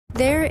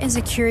There is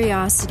a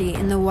curiosity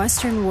in the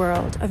Western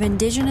world of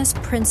indigenous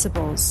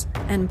principles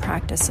and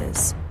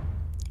practices.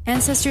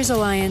 Ancestors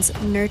Alliance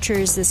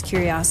nurtures this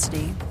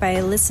curiosity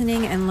by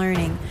listening and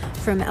learning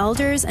from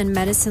elders and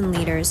medicine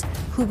leaders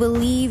who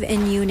believe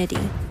in unity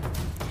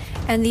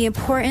and the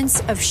importance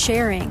of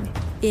sharing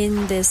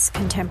in this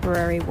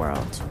contemporary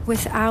world.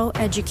 Without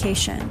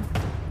education,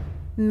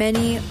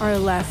 many are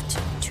left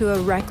to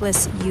a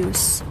reckless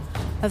use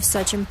of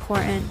such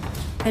important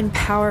and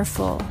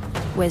powerful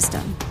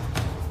wisdom.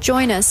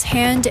 Join us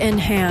hand in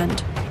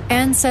hand,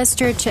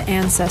 ancestor to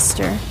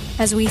ancestor,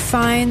 as we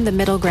find the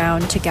middle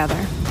ground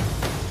together.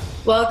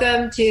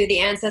 Welcome to the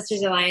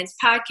Ancestors Alliance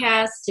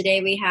podcast.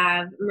 Today we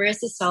have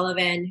Marissa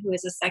Sullivan, who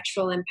is a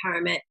sexual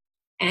empowerment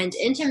and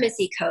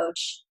intimacy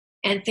coach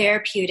and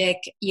therapeutic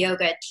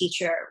yoga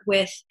teacher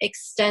with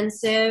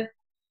extensive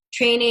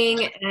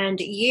training and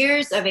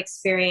years of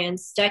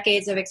experience,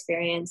 decades of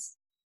experience.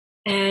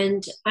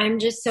 And I'm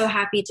just so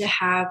happy to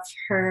have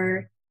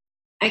her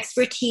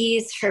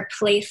expertise, her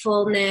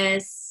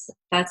playfulness,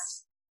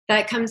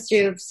 that comes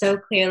through so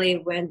clearly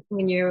when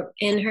you're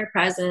in her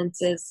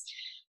presence, is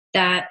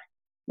that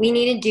we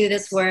need to do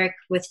this work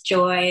with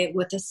joy,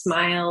 with a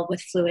smile,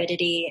 with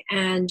fluidity.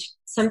 And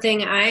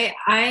something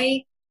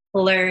I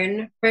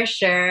learn for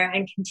sure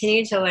and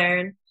continue to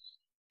learn.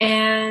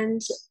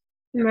 And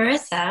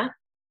Marissa,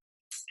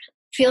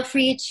 feel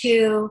free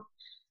to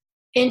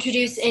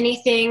introduce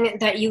anything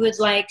that you would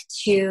like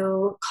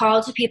to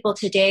call to people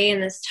today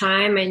in this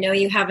time. I know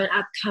you have an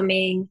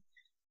upcoming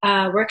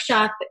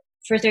workshop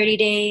for 30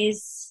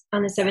 days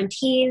on the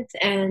 17th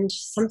and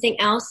something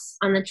else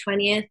on the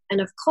 20th.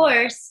 And of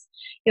course,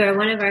 you are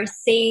one of our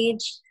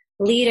SAGE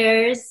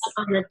leaders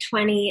on the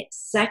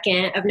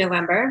 22nd of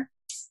November.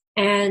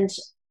 And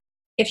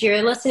if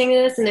you're listening to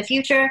this in the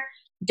future,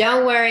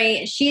 don't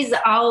worry, she's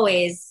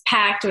always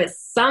packed with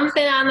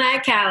something on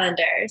that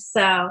calendar.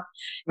 So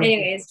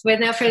anyways,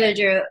 with no further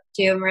ado,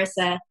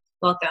 Marissa,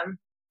 welcome.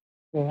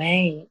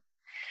 Great.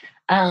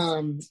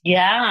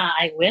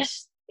 I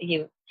wish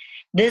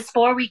this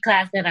 4-week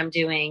class that I'm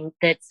doing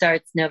that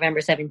starts November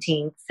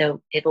 17th,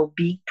 so it'll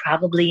be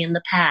probably in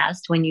the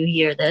past when you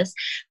hear this,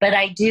 but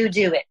I do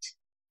it.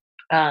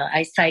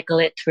 I cycle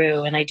it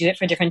through and I do it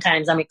for different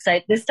times. I'm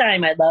excited. This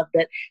time I love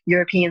that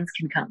Europeans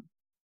can come.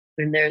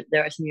 And there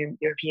are some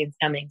Europeans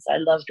coming, so I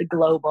love the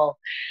global.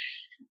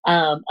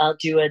 I'll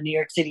do a New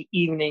York City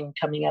evening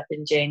coming up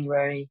in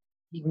January,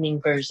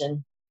 evening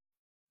version.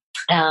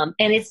 And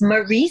it's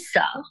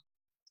Marissa.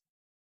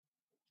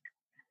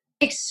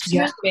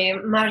 Excuse me,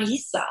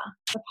 Marissa.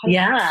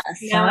 Yeah.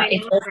 Now I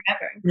know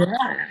forever.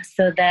 Yeah.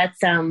 So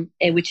that's,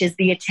 which is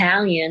the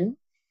Italian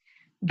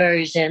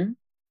version.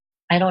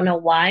 I don't know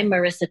why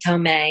Marissa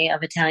Tomei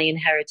of Italian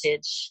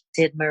heritage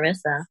did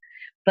Marissa,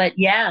 but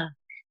yeah.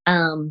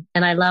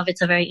 And I love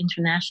it's a very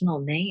international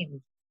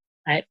name.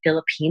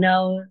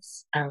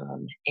 Filipinos,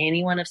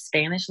 anyone of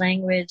Spanish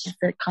language is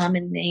a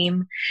common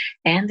name,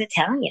 and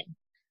Italian,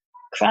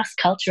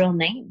 cross-cultural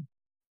name.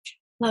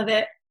 Love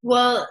it.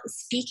 Well,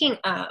 speaking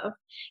of,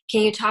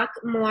 can you talk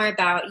more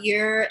about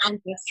your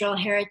ancestral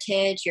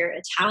heritage, your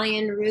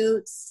Italian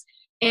roots,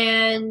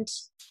 and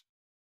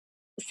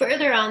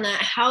further on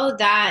that, how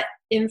that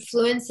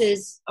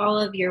influences all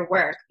of your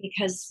work?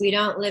 Because we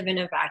don't live in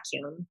a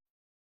vacuum.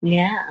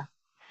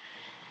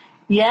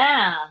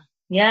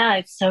 Yeah,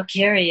 it's so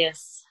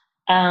curious.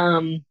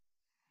 So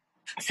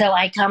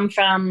I come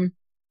from,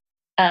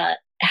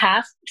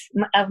 half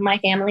of my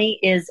family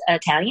is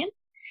Italian.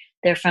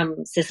 They're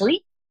from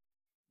Sicily,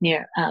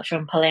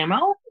 from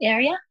Palermo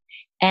area.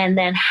 And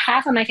then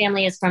half of my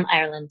family is from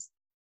Ireland.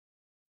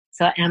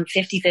 So I'm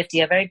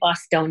 50-50, a very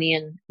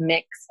Bostonian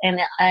mix. And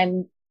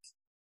I'm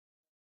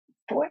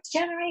fourth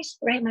generation,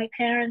 right? My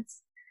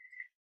parents,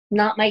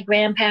 not my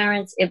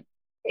grandparents.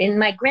 In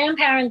my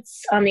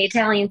grandparents on the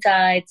Italian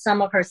side,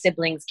 some of her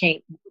siblings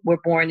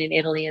were born in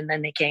Italy and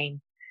then they came.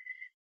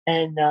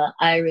 And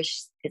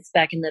Irish, it's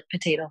back in the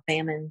potato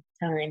famine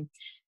time.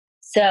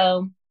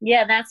 So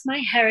yeah, that's my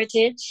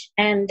heritage.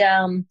 And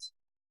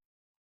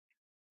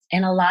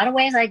in a lot of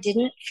ways, I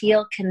didn't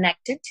feel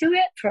connected to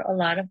it for a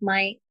lot of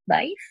my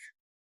life.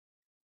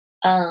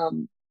 I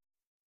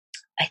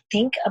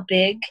think and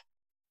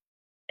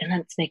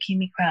it's making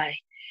me cry,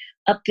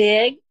 a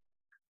big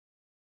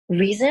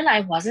reason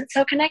I wasn't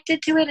so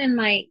connected to it in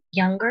my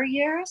younger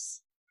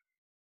years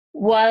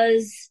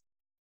was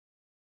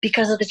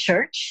because of the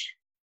church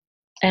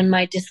and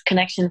my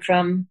disconnection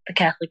from the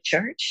Catholic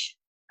Church.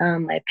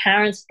 My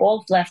parents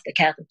both left the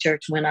Catholic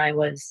Church when I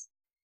was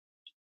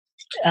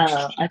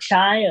a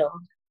child.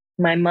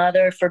 My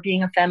mother for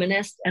being a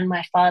feminist and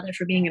my father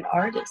for being an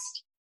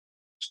artist.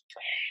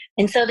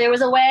 And so there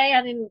was a way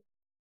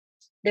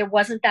there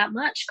wasn't that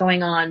much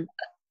going on.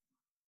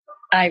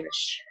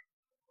 Irish,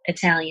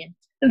 Italian.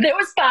 There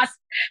was pasta.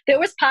 There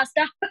was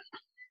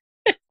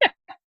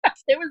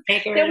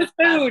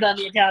food on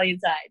the Italian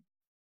side.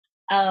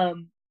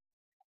 On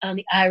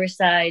the Irish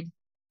side,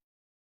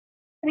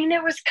 I mean,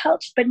 there was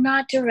culture, but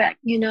not direct,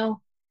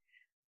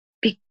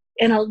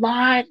 and a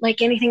lot,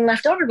 like anything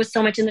left over was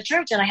so much in the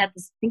church. And I had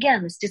this,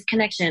 again, this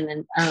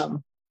disconnection.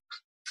 And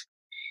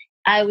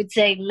I would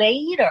say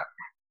later,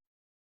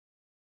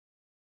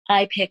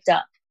 I picked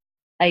up.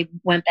 I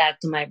went back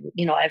to my,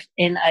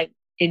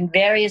 in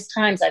various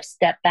times I've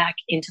stepped back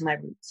into my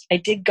roots. I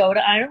did go to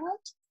Ireland,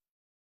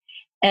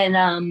 and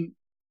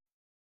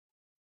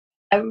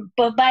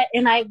by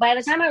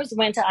the time I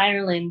went to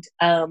Ireland,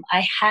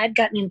 I had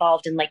gotten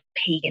involved in like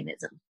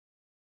paganism.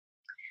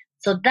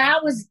 So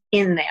that was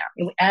in there.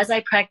 As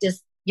I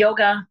practiced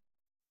yoga,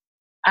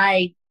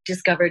 I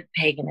discovered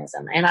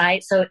paganism, and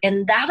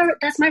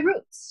that's my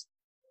roots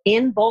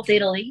in both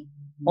Italy,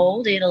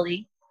 Old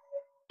Italy,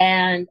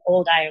 and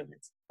Old Ireland,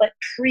 but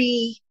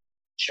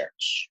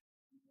pre-church.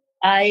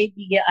 I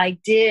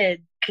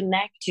did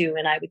connect to,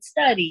 and I would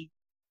study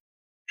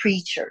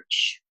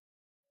pre-church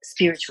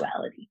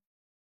spirituality,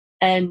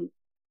 and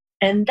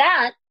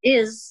that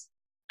is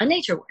a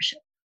nature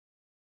worship.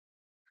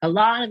 A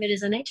lot of it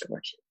is a nature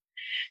worship.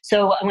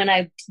 So when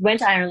I went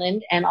to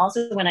Ireland, and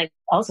also when I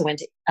also went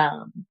to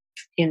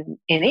in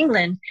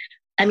England,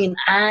 I mean,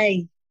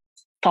 I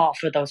fall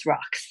for those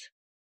rocks.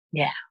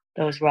 Yeah,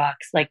 those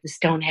rocks, like the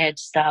Stonehenge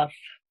stuff.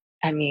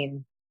 I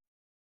mean,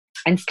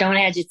 and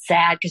Stonehenge, it's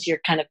sad because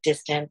you're kind of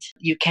distant.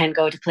 You can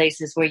go to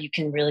places where you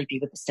can really be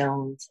with the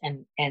stones,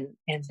 and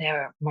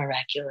they're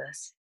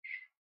miraculous.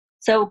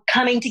 So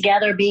coming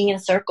together, being in a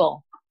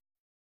circle,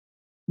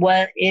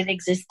 it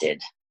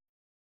existed.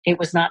 It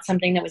was not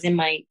something that was in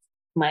my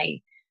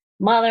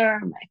mother,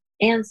 my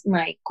aunts,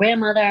 my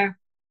grandmother,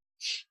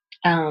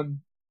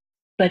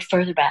 but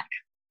further back.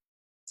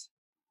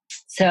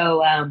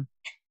 So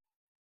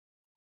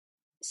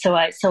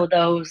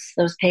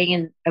those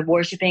pagan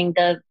worshiping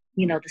the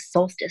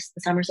solstice,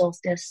 the summer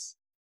solstice,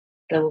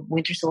 the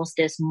winter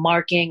solstice,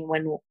 marking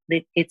when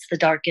it's the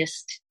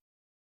darkest,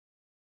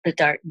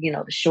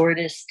 the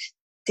shortest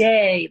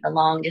day, the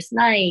longest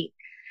night,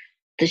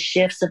 the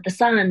shifts of the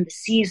sun, the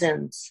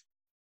seasons,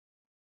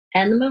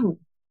 and the moon.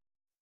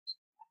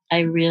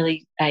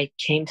 I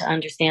came to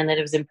understand that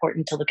it was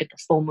important to look at the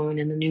full moon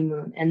and the new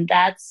moon. And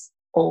that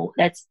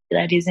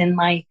is in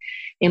my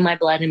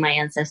blood, in my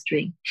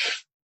ancestry.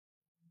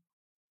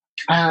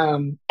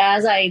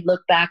 As I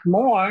look back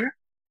more,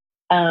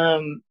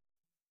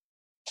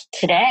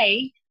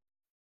 today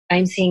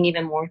I'm seeing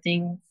even more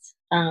things.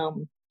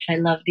 I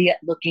love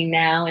looking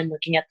now and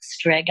looking at the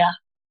strega.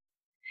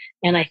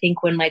 And I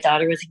think when my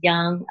daughter was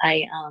young,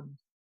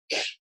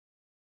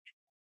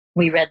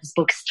 we read this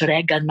book,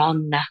 Strega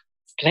Nonna.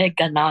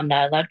 Strega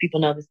Nonna. A lot of people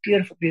know this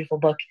beautiful, beautiful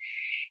book.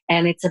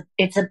 And it's a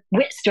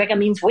Strega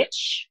means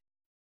witch.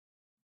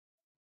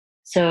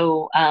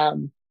 So,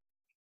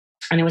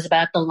 and it was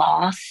about the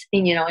loss,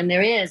 and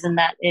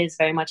that is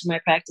very much in my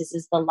practice,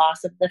 is the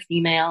loss of the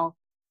female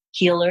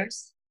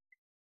healers,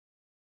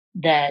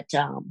 that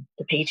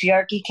the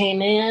patriarchy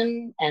came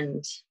in,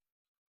 and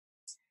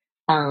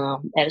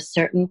at a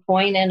certain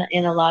point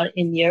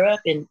in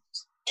Europe, and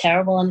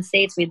terrible in the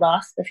States, we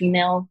lost the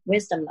female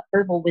wisdom, the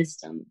herbal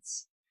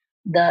wisdoms,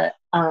 the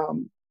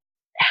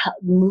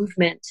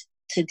movement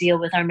to deal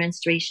with our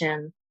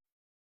menstruation.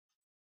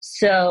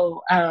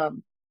 So,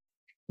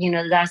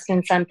 that's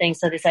been something.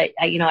 So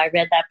I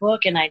read that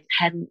book, and I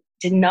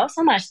didn't know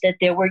so much that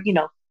there were,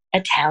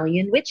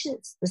 Italian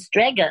witches, the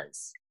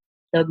stregas,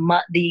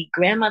 the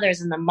grandmothers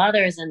and the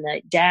mothers and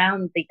the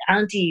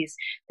aunties.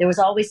 There was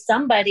always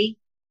somebody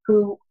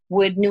who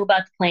knew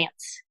about the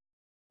plants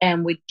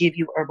and would give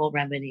you herbal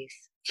remedies.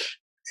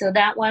 So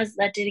that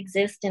did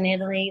exist in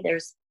Italy.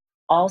 There's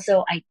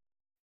also,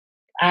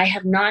 I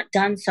have not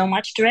done so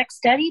much direct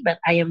study, but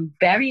I am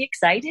very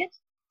excited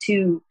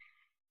to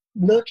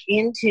look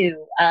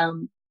into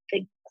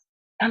the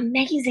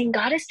amazing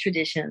goddess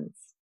traditions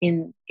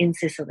in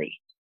Sicily,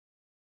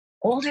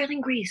 older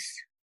than Greece.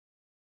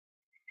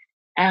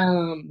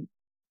 And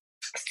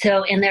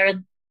there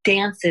are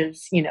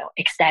dances,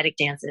 ecstatic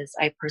dances.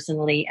 I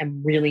personally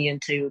am really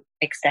into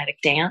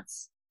ecstatic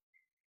dance.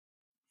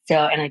 So,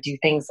 and I do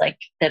things like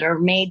that are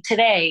made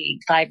today,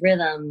 5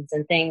 rhythms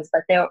and things,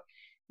 but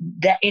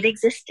that it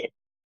existed,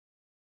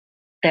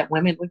 that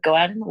women would go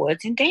out in the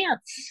woods and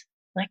dance.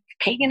 Like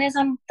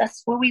paganism,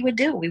 that's what we would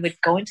do. We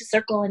would go into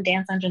circle and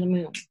dance under the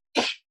moon.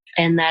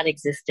 And that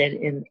existed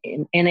in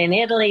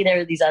Italy. There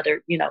are these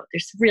other,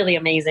 there's really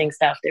amazing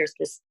stuff. There's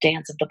this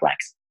dance of the black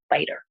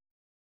spider.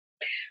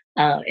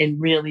 And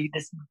really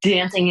this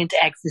dancing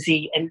into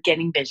ecstasy and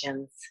getting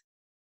visions.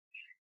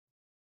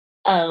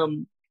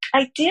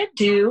 I did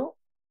do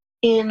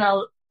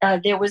I'm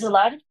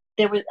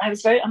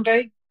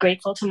very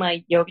grateful to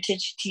my yoga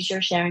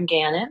teacher, Sharon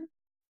Gannon,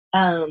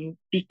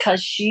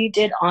 because she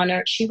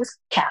was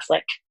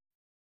Catholic.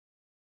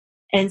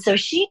 And so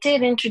she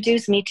did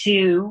introduce me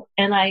to,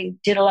 and I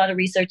did a lot of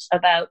research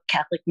about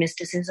Catholic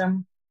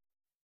mysticism.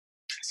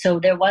 So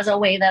there was a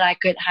way that I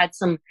had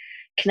some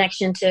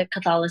connection to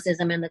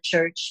Catholicism in the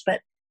church,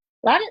 but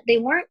they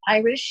weren't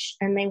Irish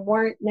and they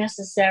weren't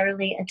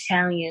necessarily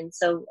Italian.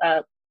 So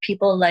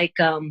people like,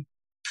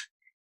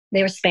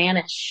 they were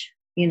Spanish.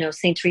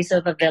 Saint Teresa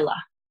of Avila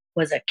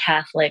was a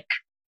Catholic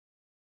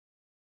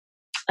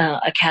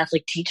a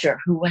Catholic teacher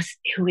who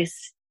is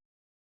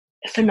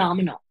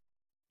phenomenal.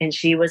 And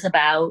she was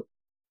about,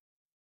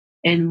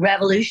 and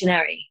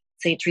revolutionary,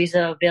 St.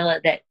 Teresa of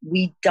Avila, that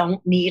we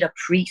don't need a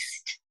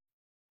priest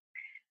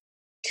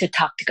to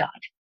talk to God,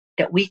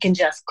 that we can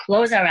just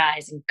close our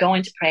eyes and go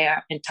into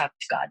prayer and talk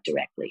to God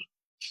directly.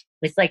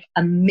 It's like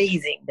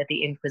amazing that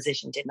the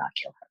Inquisition did not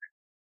kill her.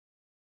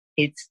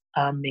 It's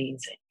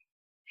amazing.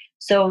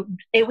 So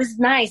it was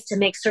nice to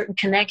make certain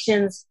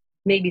connections,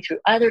 maybe through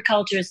other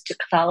cultures, to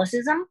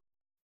Catholicism.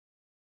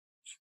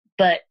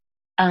 But,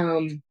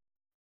 and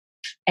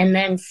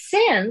then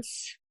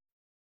since,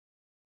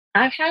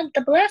 I've had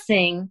the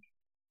blessing,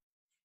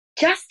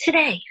 just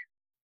today,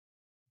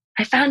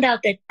 I found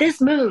out that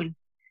this moon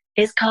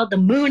is called the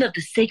moon of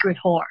the sacred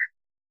whore.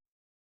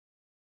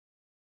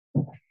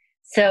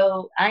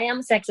 So I am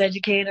a sex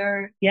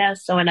educator,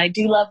 yes. So, and I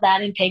do love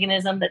that in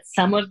paganism, that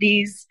some of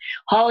these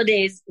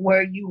holidays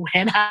where you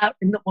went out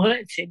in the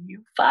woods and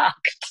you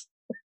fucked,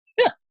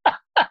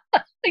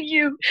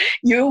 you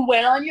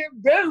went on your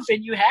roof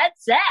and you had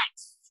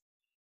sex,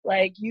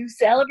 like you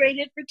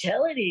celebrated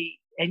fertility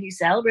and you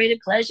celebrated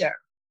pleasure.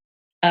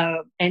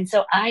 And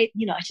so I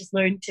just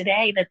learned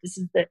today that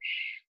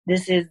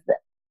this is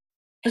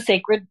the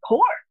sacred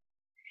whore,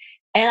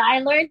 and I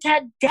learned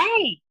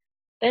today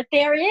that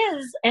there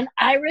is an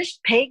Irish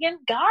pagan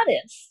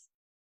goddess.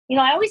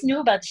 I always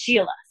knew about the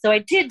Sheila. So I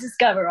did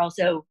discover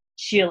also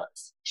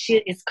Sheilas.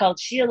 It's called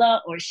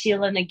Sheila or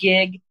Sheila na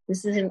gig.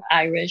 This is in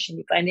Irish, and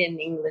you find it in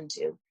England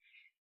too.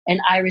 An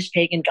Irish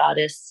pagan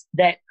goddess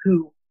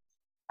who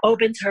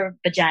opens her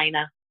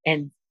vagina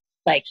and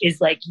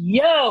is like,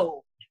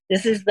 yo,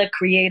 this is the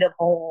creative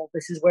whole.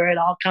 This is where it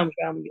all comes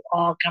from. You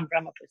all come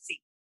from a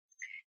pussy.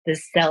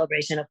 This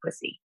celebration of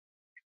pussy.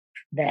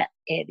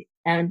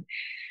 And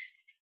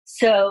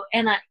so,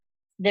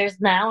 there's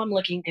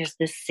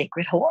this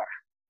sacred whore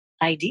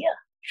idea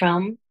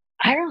from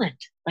Ireland.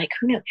 Like,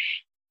 who knew?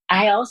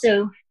 I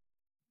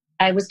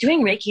was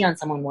doing Reiki on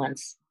someone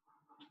once.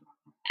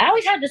 I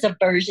always had this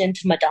aversion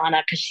to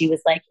Madonna because it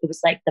was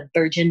like the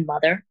Virgin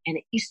Mother, and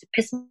it used to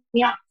piss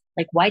me off.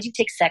 Like, why'd you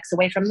take sex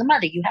away from the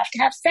mother? You have to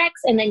have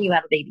sex and then you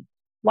have a baby.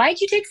 Why'd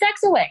you take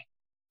sex away?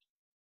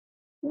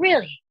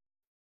 Really?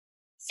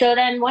 So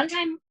then one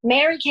time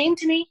Mary came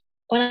to me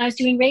when I was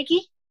doing Reiki,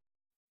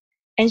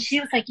 and she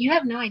was like, you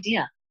have no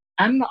idea.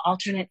 I'm the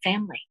alternate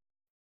family.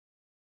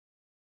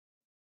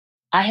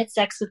 I had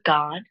sex with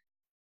God.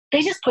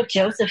 They just put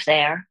Joseph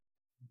there.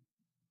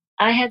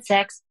 I had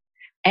sex.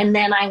 And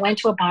then I went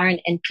to a barn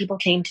and people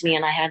came to me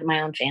and I had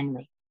my own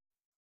family.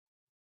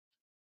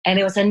 And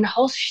it was a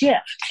whole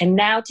shift. And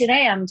now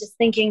today I'm just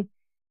thinking,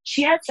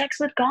 she had sex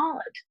with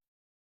God.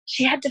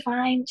 She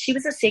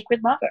was a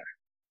sacred lover.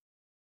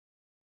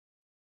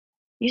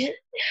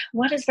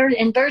 What is virgin?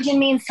 And virgin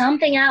means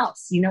something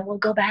else. We'll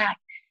go back.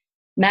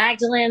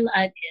 Magdalene,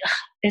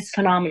 it's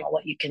phenomenal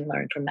what you can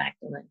learn from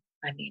Magdalene.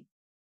 I mean,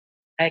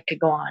 I could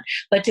go on.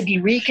 But to be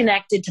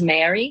reconnected to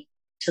Mary,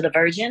 to the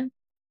Virgin,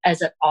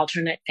 as an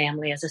alternate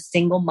family, as a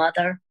single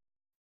mother,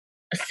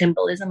 a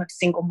symbolism of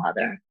single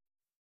mother,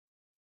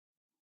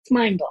 it's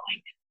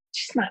mind-blowing.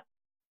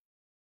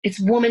 It's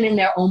women in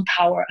their own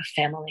power of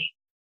family.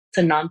 It's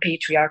a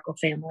non-patriarchal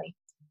family.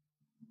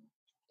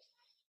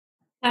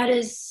 That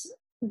is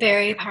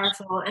very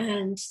powerful.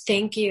 And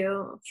thank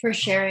you for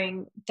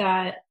sharing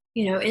that,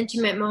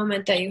 intimate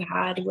moment that you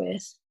had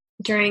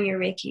during your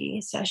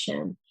Reiki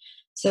session.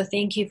 So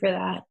thank you for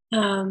that.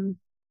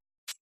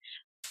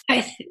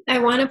 I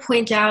want to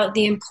point out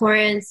the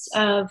importance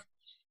of,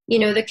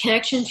 the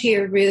connection to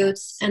your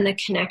roots and the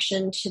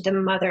connection to the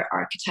mother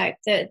archetype.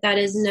 That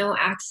is no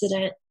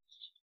accident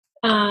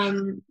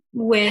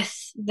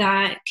with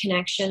that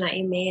connection that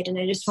you made. And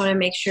I just want to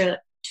make sure to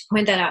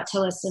point that out to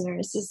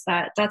listeners, is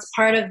that's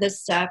part of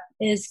this step,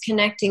 is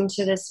connecting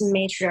to this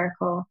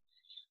matriarchal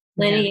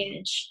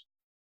lineage.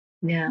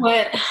 Yeah.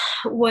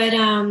 What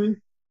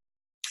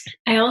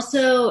I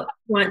also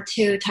want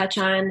to touch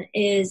on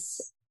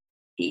is,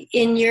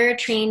 in your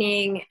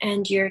training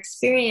and your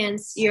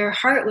experience, your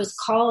heart was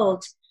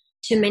called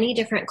to many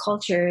different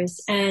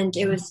cultures, and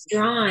it was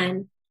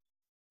drawn.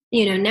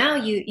 Now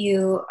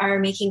you are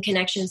making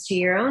connections to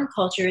your own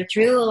culture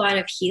through a lot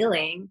of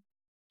healing,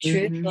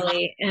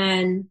 truthfully. Mm-hmm.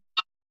 And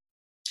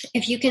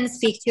if you can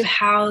speak to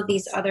how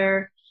these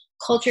other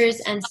cultures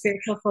and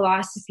spiritual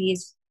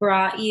philosophies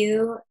brought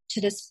you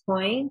to this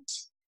point,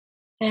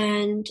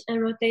 and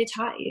what they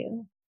taught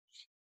you.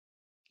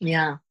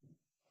 Yeah.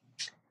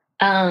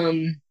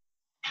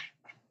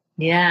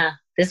 Yeah,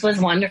 this was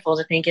wonderful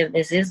to think of.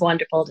 This is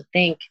wonderful to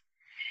think.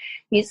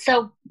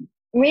 So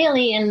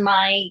really in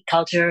my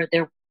culture,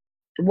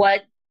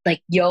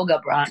 yoga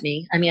brought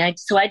me. I mean, I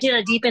did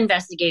a deep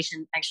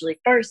investigation actually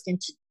first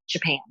into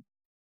Japan.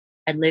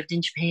 I lived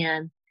in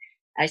Japan.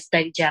 I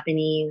studied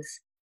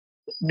Japanese.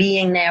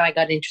 Being there, I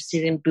got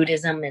interested in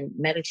Buddhism and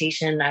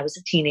meditation. I was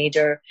a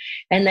teenager.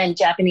 And then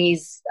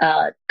Japanese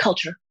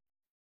culture.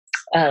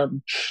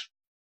 And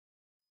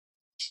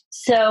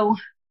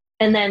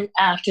then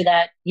after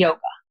that, yoga.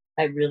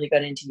 I really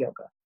got into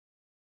yoga.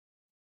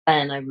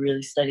 And I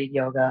really studied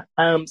yoga.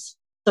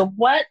 So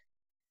what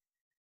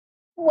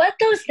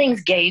those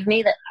things gave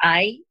me that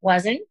I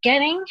wasn't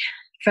getting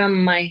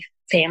from my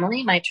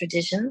family, my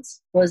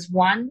traditions, was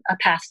one, a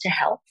path to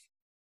health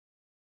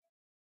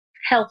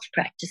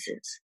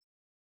practices.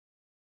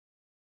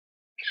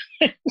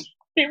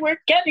 We weren't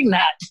getting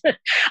that.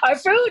 Our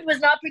food was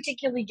not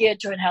particularly geared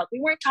toward health. We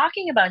weren't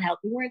talking about health.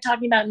 We weren't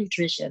talking about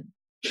nutrition.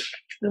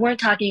 We weren't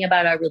talking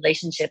about our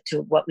relationship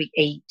to what we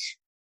ate.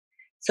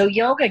 So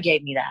yoga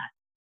gave me that.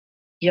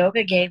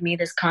 Yoga gave me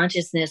this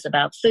consciousness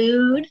about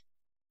food,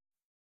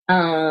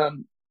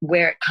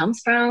 where it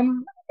comes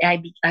from.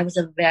 I was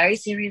a very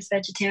serious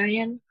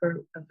vegetarian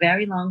for a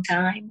very long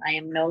time. I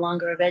am no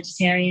longer a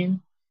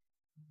vegetarian,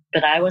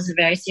 but I was a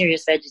very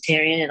serious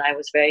vegetarian, and I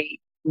was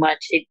very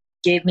much, it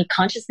gave me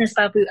consciousness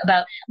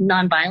about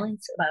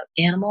nonviolence, about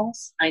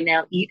animals. I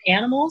now eat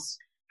animals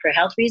for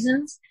health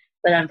reasons,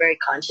 but I'm very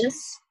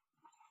conscious.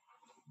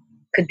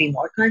 Could be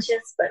more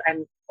conscious, but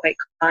I'm quite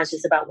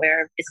conscious about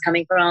where it's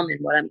coming from and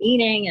what I'm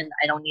eating, and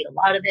I don't eat a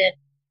lot of it.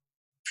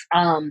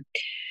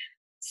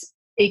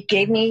 It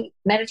gave me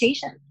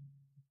meditation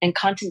and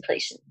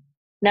contemplation.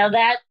 Now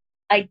that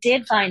I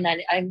did find that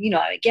I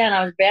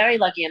was very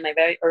lucky in my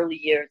very early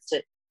years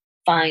to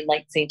find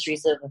like Saint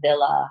Teresa of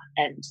Avila,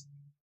 and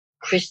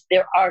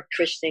there are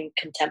Christian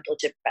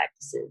contemplative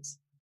practices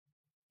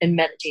and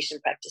meditation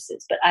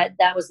practices, but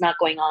that was not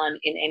going on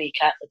in any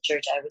Catholic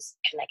church I was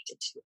connected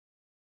to.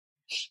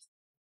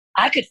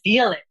 I could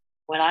feel it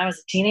when I was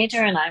a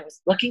teenager and I was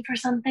looking for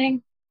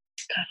something.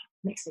 God,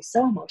 it makes me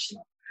so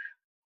emotional.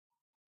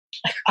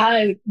 Like,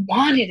 I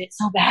wanted it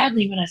so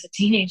badly when I was a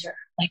teenager,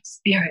 like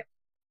spirit,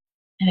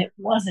 and it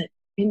wasn't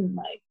in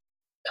my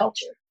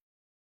culture.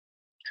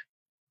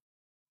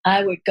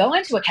 I would go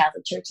into a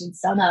Catholic church and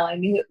somehow I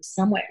knew it was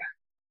somewhere,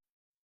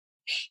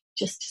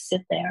 just to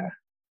sit there.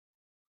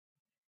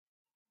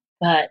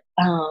 But,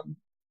 and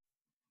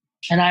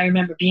I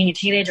remember being a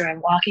teenager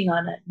and walking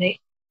on a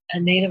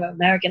Native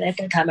American, at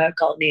that time I would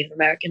call it Native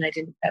American.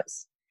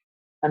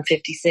 I'm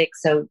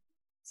 56, so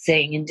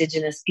saying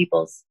indigenous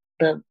peoples,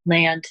 the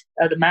land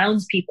of the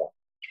Mounds people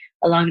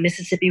along the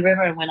Mississippi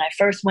River. And when I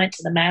first went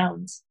to the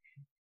Mounds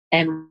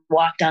and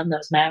walked on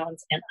those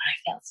mounds, and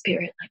I felt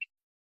spirit, like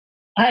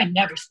I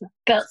never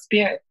felt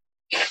spirit.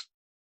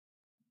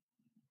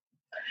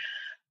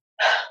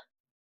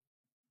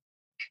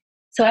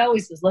 So I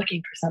always was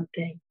looking for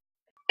something.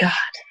 God,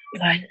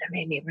 why did that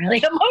make me really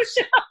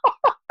emotional?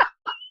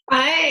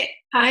 I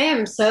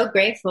am so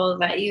grateful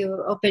that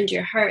you opened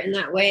your heart in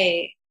that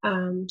way.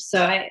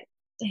 So I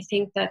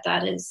think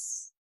that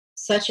is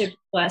such a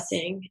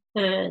blessing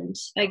and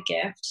a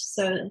gift.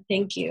 So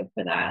thank you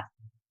for that.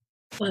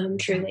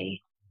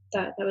 Truly,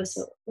 that was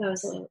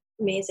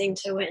amazing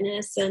to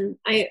witness, and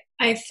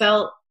I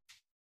felt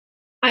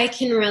I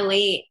can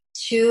relate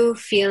to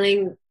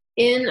feeling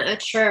in a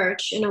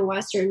church, in a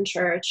Western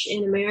church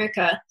in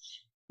America,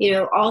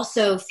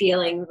 also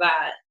feeling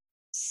that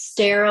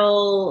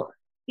sterile,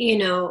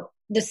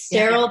 the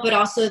sterile, but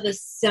also the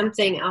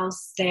something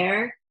else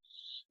there.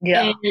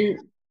 Yeah.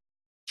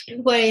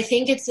 And what I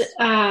think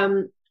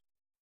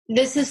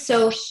this is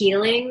so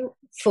healing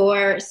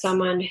for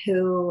someone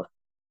who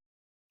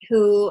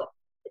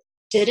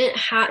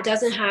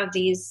doesn't have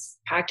these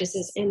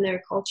practices in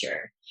their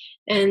culture.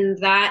 And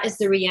that is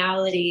the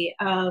reality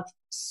of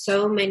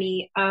so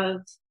many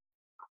of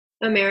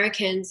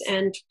Americans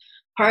and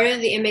part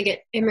of the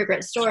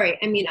immigrant story.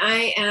 I mean,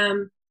 I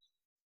am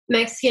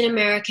Mexican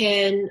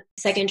American,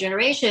 second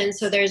generation,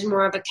 so there's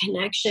more of a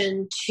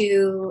connection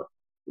to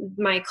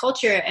my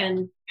culture,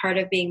 and part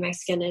of being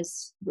Mexican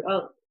is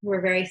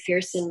we're very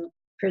fierce in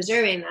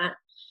preserving that.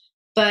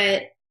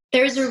 But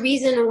there's a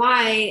reason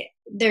why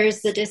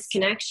there's the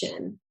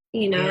disconnection,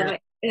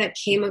 that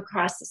came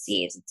across the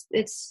seas.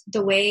 It's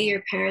the way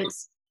your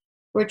parents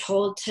were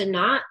told to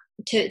not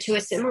to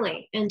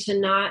assimilate and to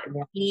not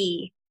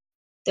be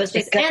those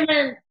places. And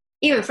then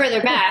even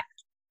further back,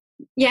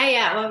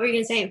 what were you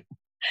gonna say?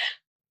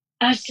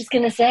 I was just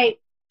gonna say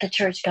the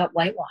church got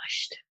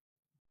whitewashed.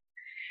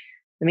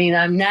 I mean,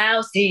 I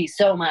now see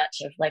so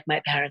much of like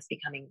my parents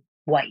becoming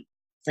white.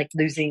 It's like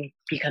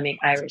becoming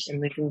Irish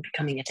and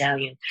becoming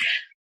Italian.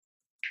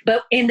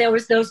 And there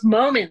was those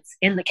moments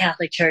in the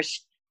Catholic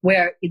Church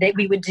where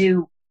we would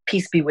do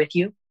peace be with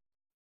you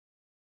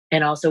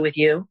and also with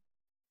you.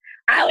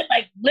 I would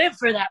like live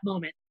for that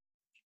moment.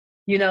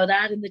 You know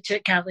that in the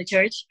Catholic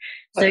Church?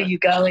 So you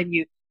go and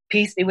you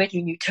peace be with you,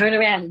 and you turn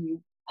around and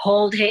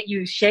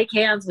you shake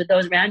hands with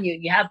those around you,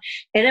 and you have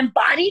an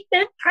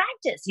embodiment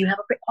practice. You have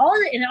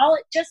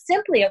just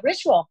simply a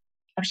ritual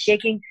of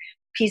shaking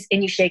peace,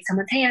 and you shake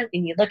someone's hand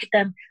and you look at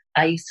them.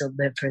 I used to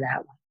live for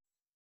that one.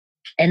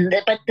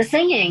 But the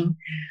singing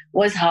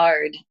was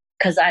hard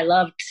because I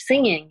loved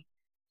singing,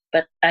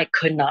 but I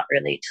could not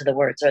relate to the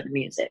words or the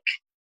music.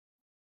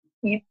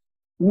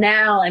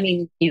 Now, I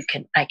mean,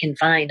 I can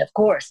find, of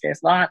course,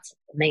 there's lots of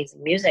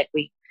amazing music.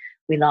 We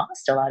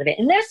lost a lot of it.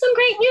 And there's some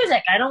great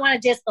music. I don't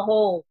want to diss the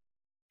whole,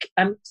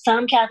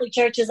 some Catholic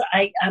churches,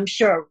 I'm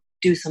sure,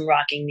 do some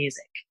rocking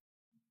music.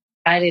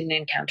 I didn't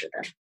encounter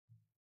them.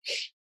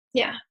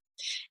 Yeah.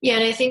 Yeah,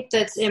 and I think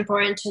that's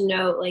important to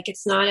note. Like,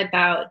 it's not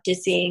about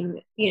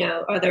dissing,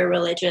 other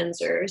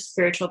religions or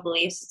spiritual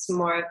beliefs. It's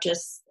more of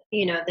just,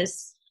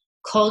 this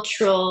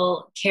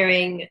cultural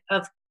caring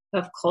of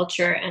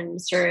culture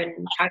and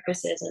certain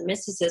practices and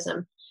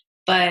mysticism.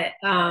 But,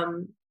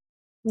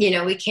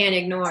 we can't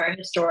ignore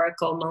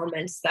historical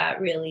moments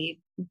that really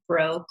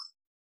broke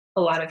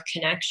a lot of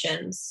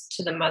connections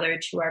to the mother,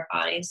 to our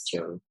bodies,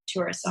 to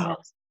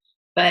ourselves.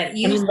 But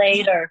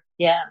later,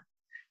 yeah,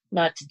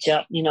 not to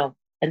jump,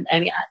 and I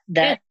mean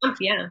that.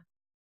 Yeah.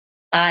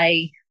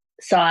 I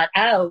sought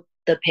out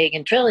the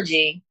pagan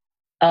trilogy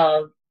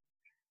of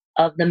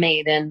the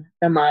Maiden,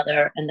 the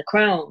Mother, and the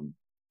Crone,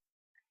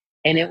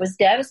 and it was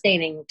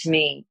devastating to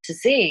me to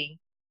see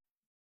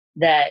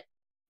that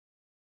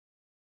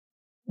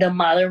the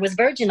Mother was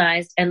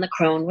virginized and the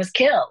Crone was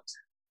killed.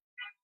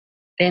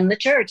 In the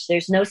church,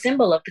 there's no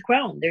symbol of the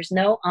Crone. There's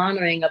no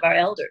honoring of our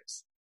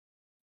elders,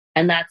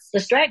 and that's the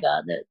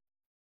Strega,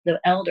 the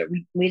elder.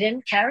 We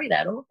didn't carry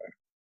that over.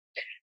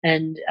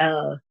 And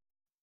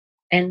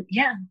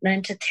yeah,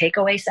 then to take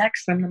away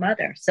sex from the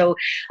mother. So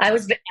I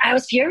was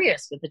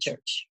furious with the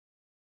church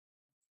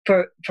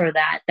for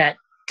that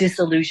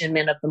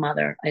disillusionment of the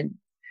mother and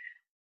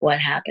what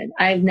happened.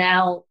 I've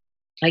now,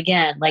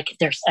 again,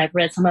 I've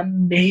read some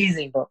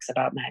amazing books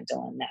about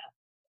Magdalene now.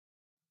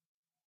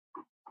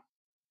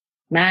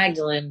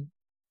 Magdalene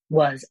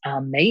was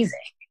amazing,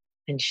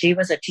 and she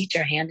was a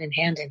teacher hand in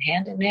hand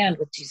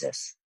with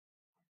Jesus.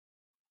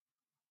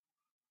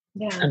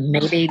 Yeah. And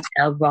maybe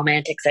a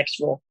romantic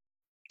sexual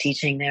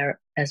teaching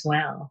there as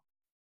well.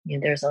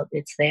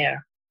 It's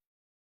there.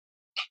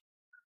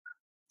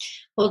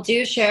 Well,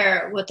 do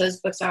share what those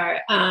books are.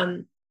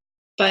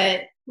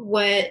 But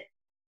what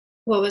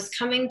was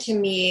coming to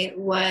me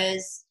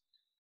was,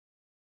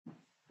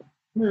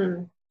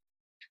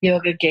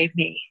 yoga gave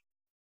me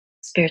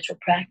spiritual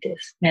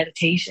practice,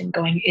 meditation,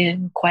 going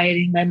in,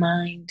 quieting my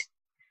mind,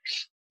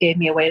 gave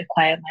me a way to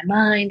quiet my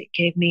mind. It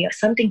gave me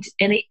something,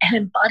 an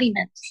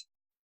embodiment.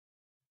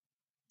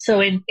 So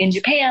in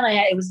Japan,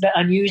 it was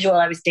unusual.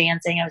 I was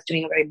dancing. I was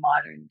doing a very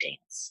modern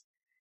dance,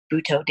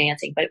 Buto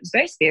dancing, but it was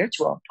very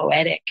spiritual,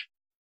 poetic.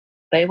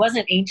 But it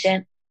wasn't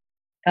ancient.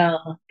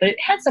 But it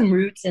had some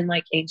roots in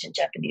ancient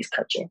Japanese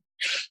culture.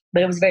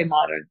 But it was very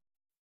modern.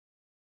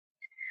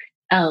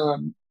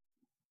 And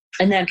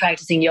then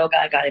practicing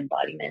yoga, I got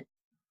embodiment.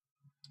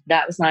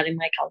 That was not in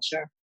my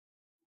culture.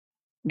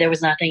 There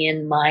was nothing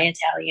in my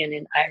Italian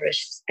and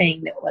Irish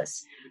thing that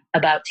was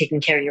about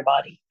taking care of your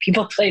body.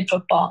 People played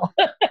football.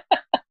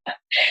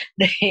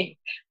 There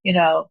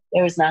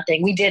was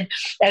nothing. I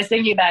was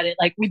thinking about it,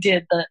 we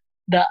did the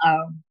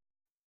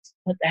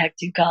what the heck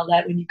do you call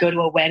that when you go to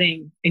a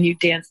wedding and you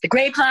dance the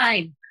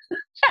grapevine?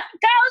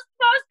 That was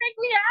the most thing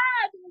we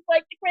had. It was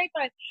the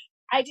grapevine.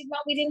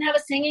 We didn't have a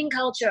singing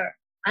culture.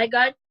 I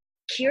got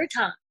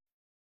kirtan.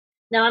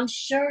 Now I'm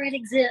sure it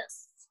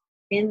exists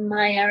in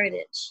my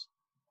heritage.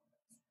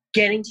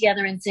 Getting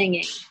together and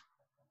singing.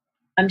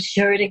 I'm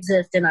sure it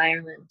exists in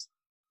Ireland.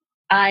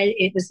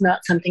 It was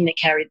not something that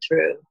carried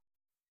through.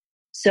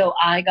 So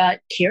I got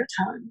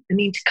kirtan.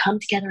 To come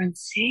together and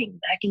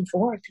sing back and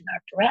forth in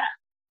our breath.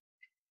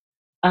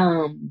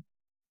 And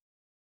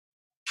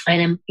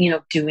I'm,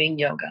 doing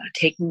yoga,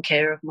 taking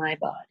care of my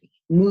body,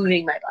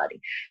 moving my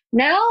body.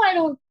 Now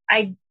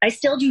I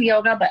still do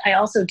yoga, but I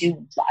also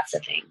do lots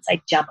of things.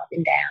 I jump up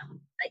and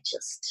down.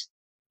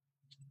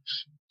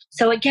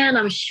 So again,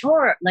 I'm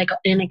sure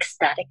an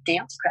ecstatic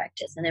dance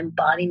practice, an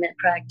embodiment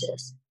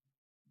practice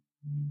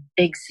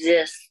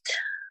exists.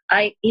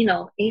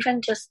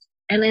 Even just,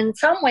 and in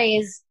some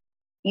ways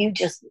you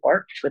just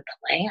worked with the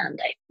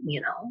land.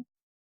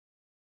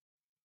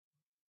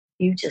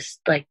 You just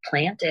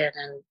planted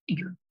and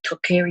you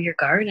took care of your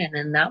garden,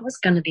 and that was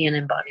going to be an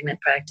embodiment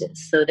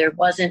practice. So there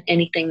wasn't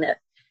anything that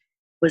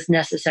was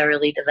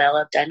necessarily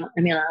developed. I don't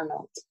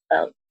know. It's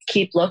about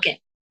keep looking.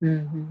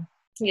 Mm-hmm.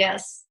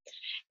 Yes.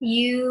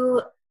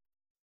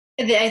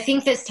 I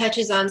think this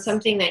touches on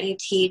something that you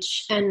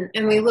teach, and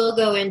we will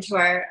go into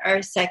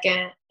our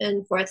second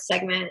and fourth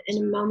segment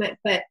in a moment,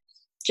 but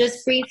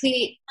just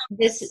briefly,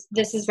 this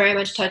is very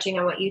much touching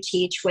on what you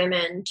teach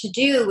women to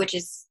do, which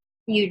is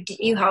you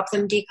help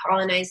them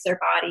decolonize their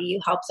body. You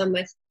help them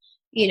with,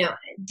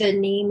 the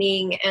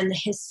naming and the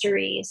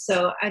history.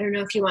 So I don't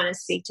know if you want to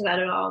speak to that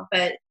at all,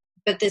 but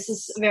this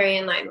is very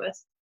in line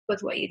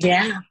with what you do.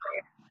 Yeah.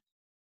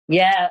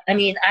 Yeah.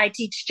 I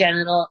teach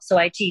genital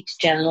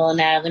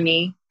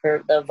anatomy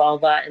for the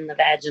vulva and the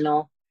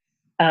vaginal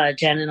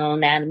genital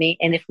anatomy.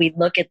 And if we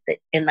look at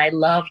and I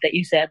love that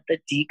you said the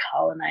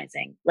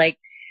decolonizing,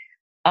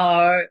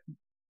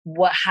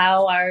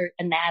 how our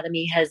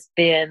anatomy has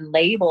been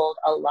labeled,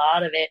 a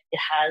lot of it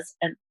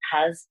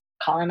has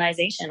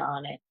colonization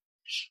on it.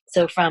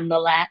 So from the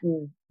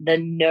Latin, the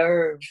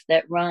nerve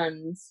that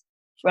runs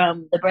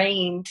from the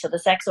brain to the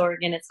sex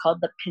organ, it's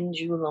called the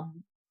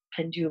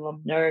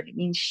pendulum nerve. It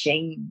means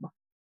shame.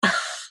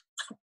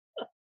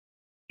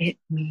 It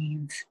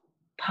means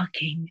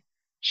fucking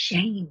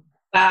shame.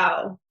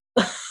 Wow.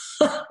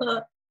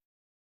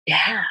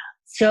 Yeah.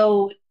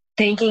 So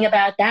thinking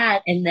about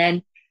that, and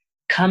then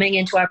coming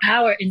into our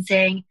power and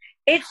saying,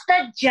 it's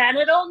the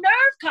genital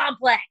nerve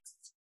complex.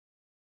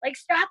 Like,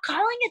 stop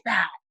calling it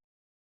that.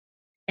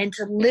 And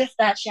to lift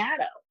that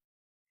shadow.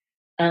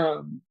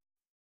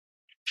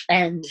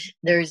 And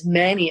there's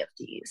many of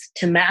these.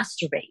 To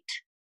masturbate.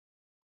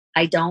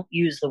 I don't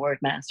use the word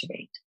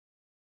masturbate.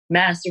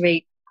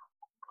 Masturbate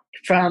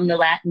from the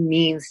Latin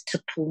means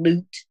to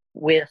pollute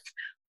with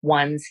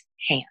one's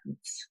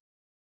hands.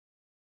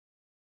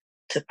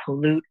 To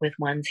pollute with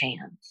one's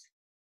hands.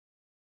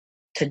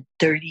 To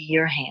dirty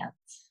your hands.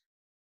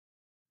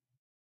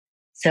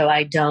 So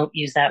I don't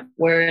use that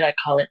word. I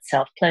call it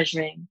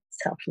self-pleasuring,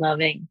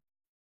 self-loving.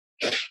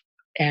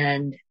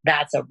 And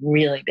that's a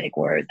really big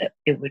word that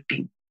it would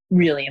be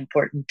really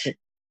important to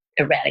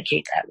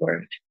eradicate that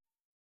word.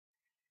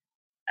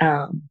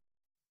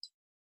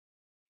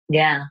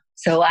 Yeah.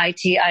 So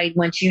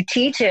once you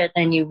teach it,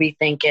 then you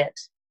rethink it.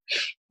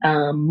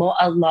 A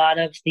lot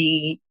of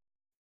the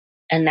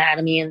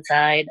anatomy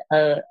inside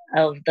of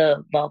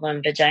the vulva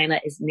and vagina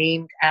is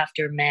named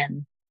after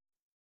men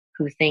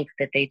who think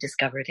that they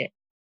discovered it.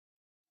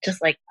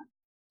 Just like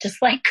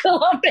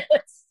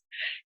Columbus.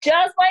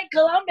 Just like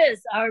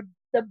Columbus are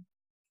the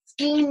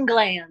Skene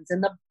glands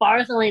and the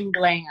Bartholin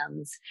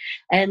glands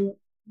and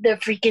the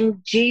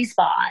freaking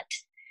G-spot.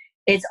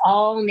 It's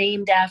all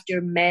named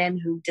after men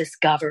who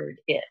discovered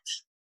it.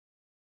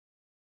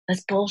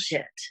 That's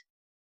bullshit.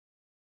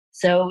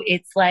 So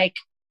it's like,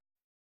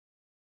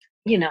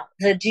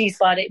 the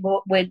G-spot,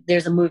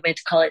 there's a movement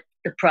to call it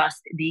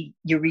the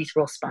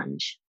urethral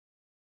sponge.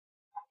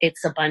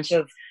 It's a bunch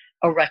of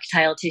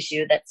erectile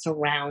tissue that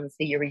surrounds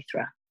the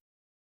urethra.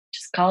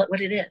 Just call it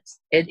what it is.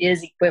 It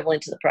is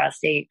equivalent to the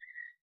prostate.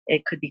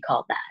 It could be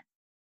called that.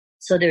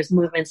 So there's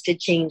movements to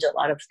change a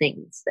lot of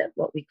things, that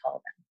what we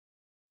call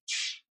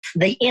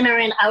them. The inner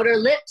and outer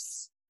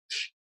lips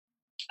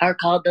are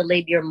called the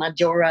labia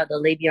majora, the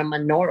labia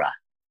minora.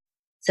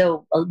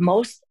 So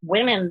most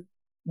women,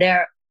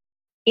 their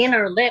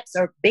inner lips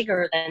are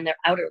bigger than their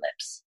outer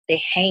lips.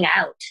 They hang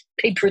out,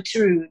 they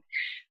protrude.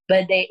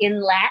 But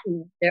in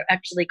Latin, they're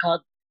actually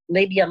called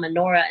labia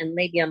minora and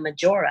labia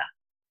majora.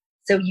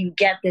 So you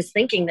get this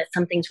thinking that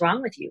something's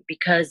wrong with you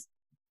because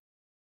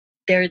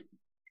they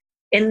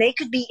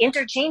could be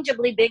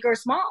interchangeably big or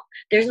small.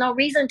 There's no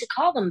reason to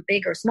call them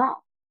big or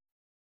small.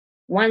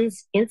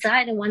 One's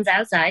inside and one's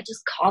outside.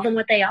 Just call them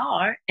what they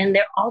are, and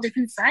they're all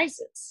different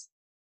sizes.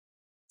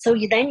 So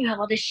then you have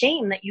all this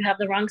shame that you have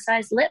the wrong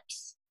size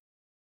lips.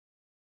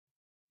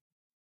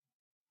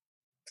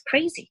 It's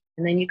crazy.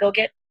 And then you go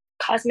get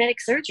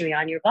cosmetic surgery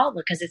on your vulva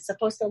because it's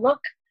supposed to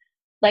look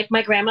like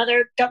my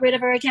grandmother got rid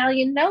of her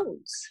Italian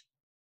nose.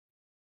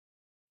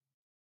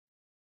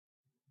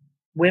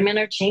 Women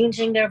are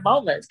changing their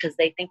vulvas because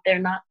they think they're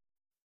not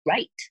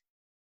right.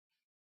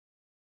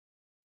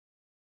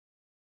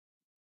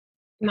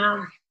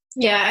 Wow.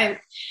 Yeah.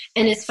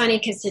 And it's funny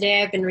because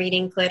today I've been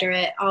reading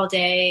Clitorate all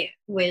day,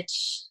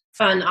 which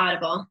on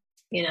Audible,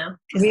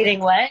 Reading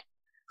what?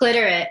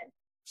 Clitorate.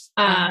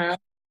 Oh,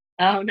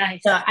 nice.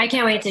 So I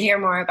can't wait to hear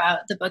more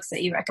about the books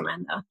that you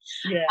recommend, though.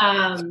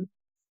 Yeah.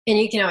 And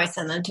you can always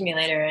send them to me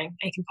later and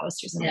I can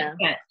post or something. Yeah.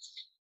 But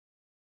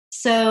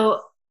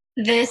so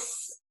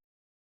there's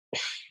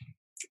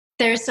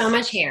so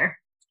much here.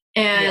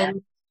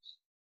 And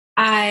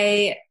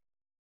I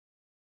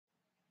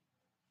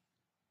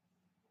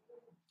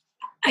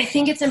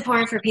think it's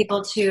important for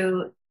people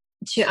to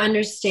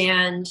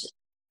understand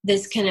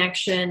this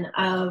connection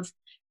of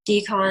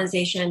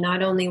decolonization,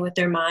 not only with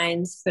their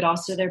minds, but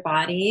also their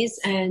bodies.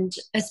 And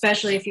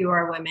especially if you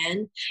are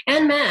women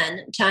and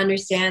men, to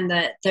understand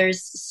that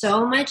there's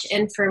so much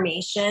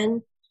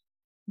information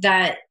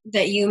that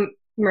you,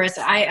 Marissa,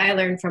 I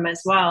learned from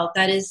as well,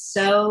 that is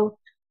so,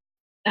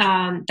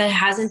 that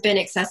hasn't been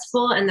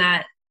accessible, and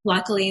that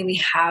luckily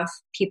we have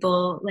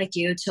people like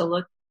you to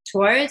look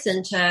towards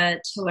and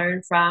to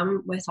learn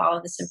from with all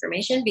of this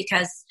information,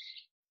 because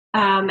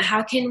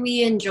how can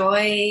we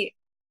enjoy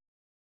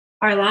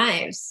our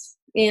lives,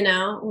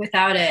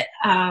 without it,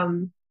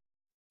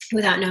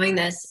 without knowing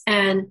this?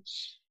 And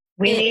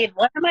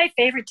one of my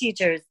favorite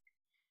teachers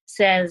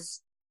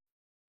says,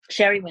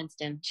 Sherry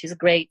Winston, she's a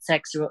great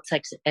sex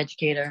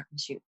educator.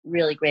 She's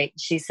really great.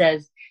 She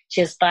says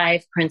she has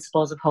 5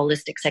 principles of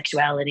holistic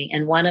sexuality.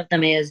 And one of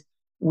them is,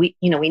 we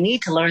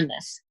need to learn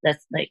this.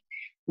 That's like,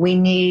 we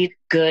need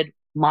good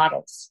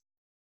models.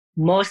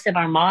 Most of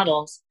our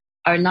models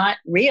are not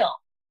real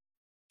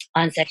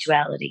on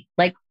sexuality.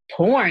 Like,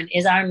 porn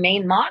is our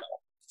main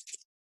model.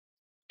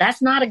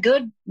 That's not a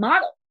good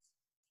model.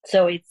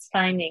 So it's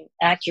finding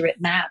accurate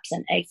maps,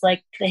 and it's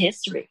like the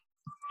history,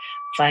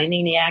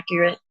 finding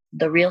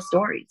the real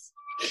stories.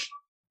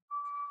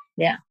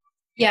 Yeah.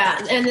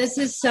 Yeah. And this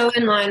is so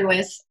in line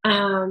with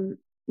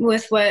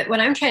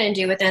what I'm trying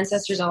to do with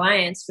Ancestors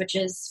Alliance, which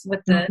is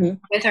with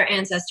our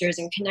ancestors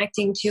and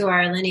connecting to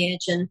our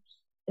lineage. And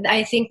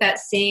I think that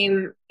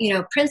same,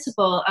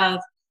 principle of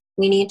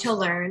we need to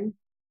learn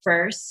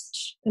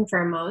first and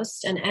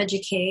foremost and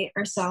educate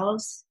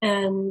ourselves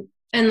and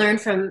learn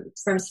from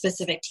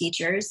specific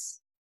teachers,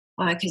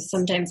 because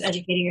sometimes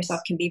educating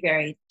yourself can be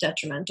very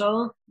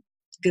detrimental.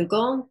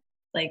 Google.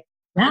 Like,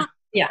 Yeah.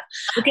 yeah.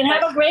 You can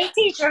have a great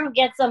teacher who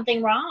gets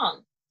something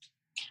wrong.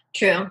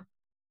 True.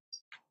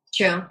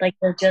 Like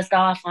they're just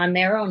off on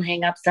their own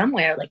hang up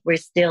somewhere. Like we're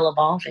still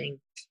evolving.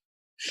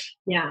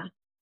 Yeah.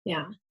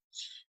 Yeah.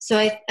 So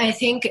I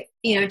think,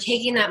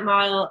 taking that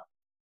model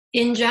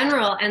in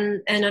general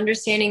and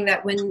understanding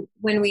that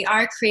when we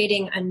are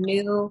creating a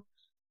new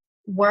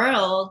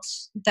world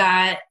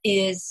that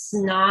is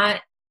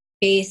not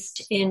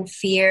based in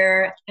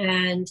fear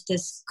and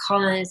this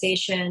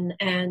colonization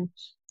and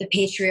the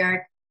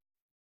patriarch,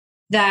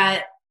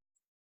 that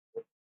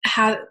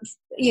have,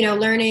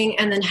 learning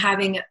and then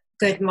having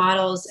good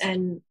models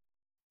and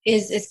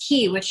is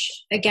key,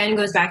 which again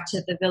goes back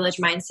to the village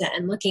mindset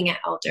and looking at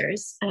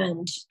elders.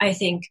 And I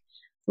think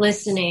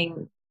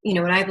listening,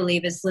 what I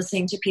believe is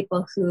listening to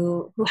people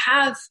who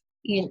have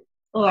a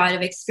lot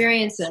of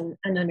experience and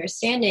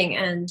understanding.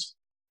 And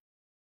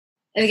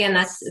again,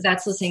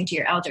 that's listening to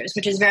your elders,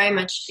 which is very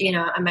much,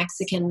 a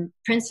Mexican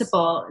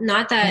principle.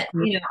 Not that,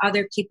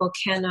 other people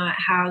cannot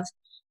have,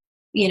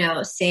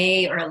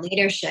 say or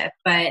leadership,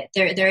 but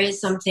there is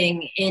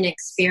something in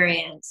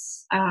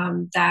experience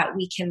that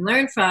we can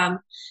learn from.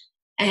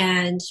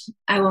 And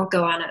I won't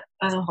go on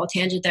a whole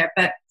tangent there,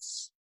 but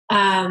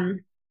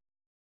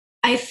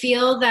I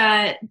feel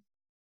that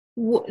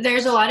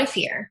there's a lot of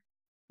fear,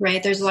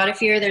 right? There's a lot of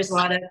fear. There's a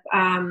lot of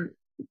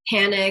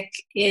panic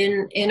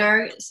in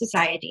our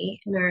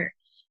society, in our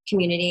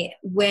community,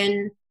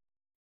 when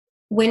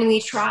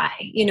we try,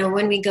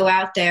 when we go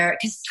out there,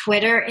 because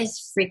Twitter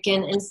is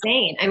freaking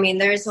insane. I mean,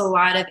 there's a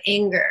lot of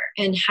anger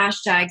and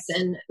hashtags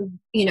and,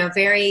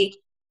 very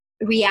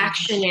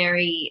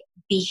reactionary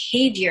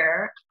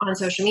behavior on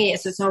social media.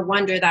 So it's no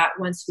wonder that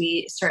once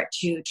we start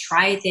to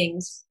try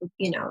things,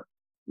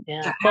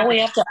 yeah. Well, we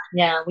have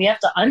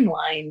to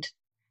unwind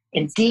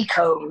and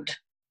decode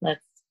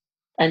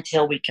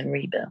until we can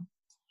rebuild.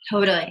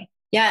 Totally.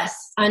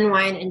 Yes.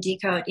 Unwind and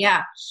decode.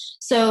 Yeah.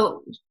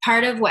 So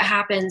part of what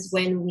happens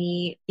when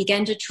we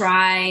begin to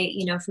try,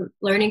 from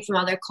learning from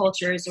other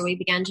cultures, or we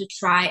begin to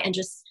try and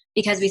just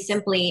because we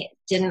simply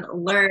didn't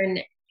learn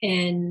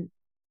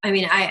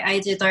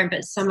I did learn,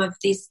 but some of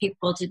these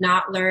people did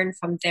not learn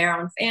from their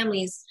own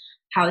families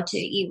how to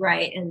eat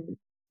right and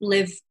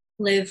live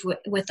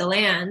with the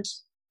land.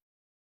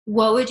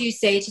 What would you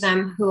say to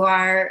them who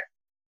are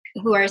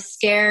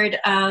scared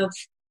of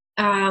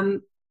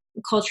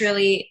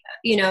culturally,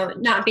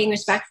 not being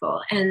respectful?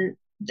 And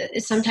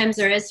sometimes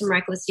there is some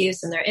reckless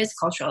use and there is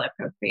cultural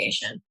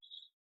appropriation.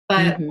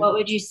 But what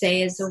would you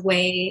say is a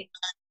way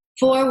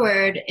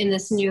forward in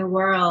this new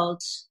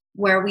world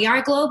where we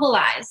are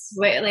globalized?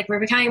 We're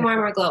becoming more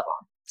and more global.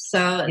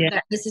 So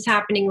this is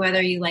happening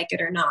whether you like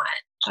it or not.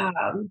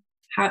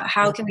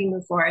 How can we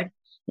move forward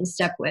and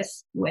step with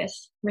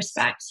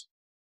respect?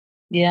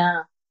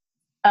 Yeah.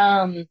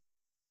 I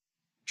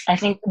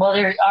think,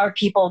 there are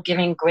people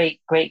giving great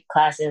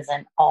classes,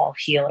 and all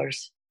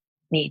healers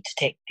need to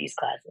take these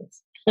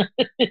classes.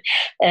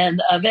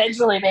 And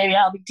eventually maybe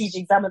I'll be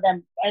teaching some of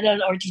them,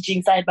 or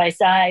teaching side by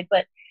side,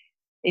 but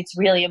it's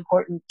really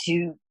important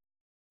to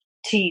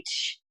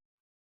teach,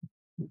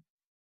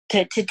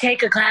 to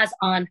take a class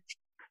on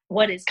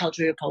what is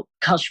cultural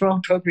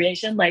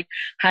appropriation. Like,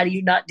 how do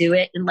you not do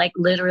it? And like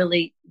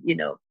literally,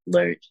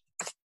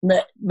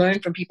 learn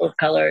from people of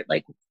color,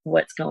 like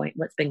what's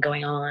been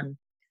going on.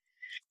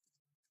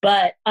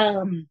 But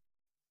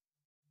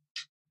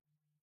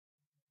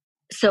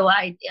so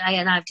I've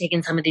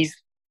taken some of these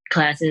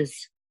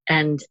classes,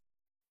 and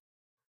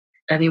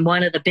I mean,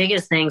 one of the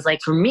biggest things,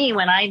 like for me,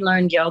 when I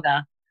learned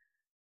yoga,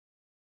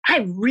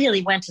 I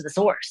really went to the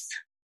source.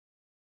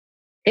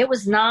 It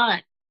was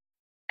not,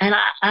 and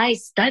I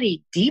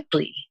studied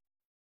deeply.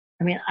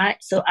 I mean,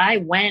 I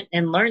went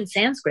and learned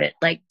Sanskrit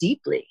like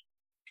deeply,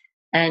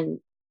 and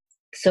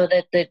so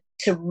that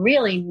to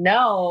really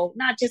know,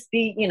 not just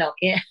be,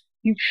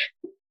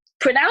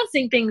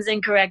 pronouncing things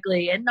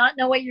incorrectly and not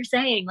know what you're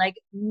saying, like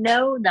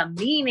know the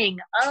meaning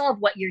of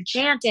what you're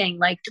chanting,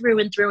 like through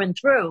and through and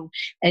through,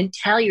 and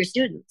tell your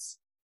students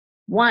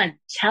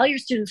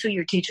who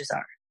your teachers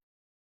are.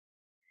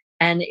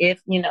 And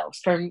if,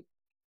 from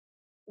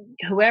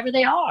whoever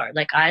they are,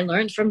 like I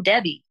learned from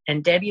Debbie,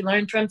 and Debbie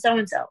learned from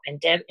so-and-so,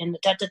 and Deb, and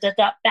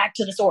back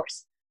to the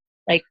source.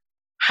 Like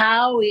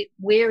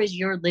where is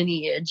your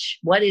lineage?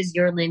 What is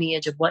your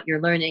lineage of what you're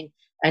learning?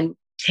 And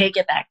take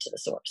it back to the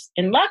source.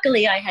 And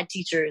luckily I had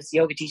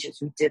yoga teachers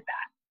who did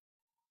that.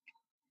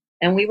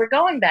 And we were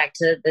going back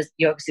to the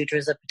Yoga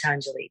Sutras of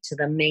Patanjali, to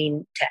the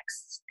main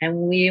texts. And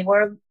we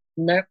were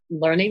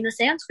learning the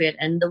Sanskrit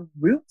and the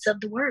roots of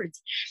the words.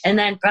 And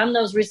then from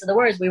those roots of the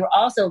words, we were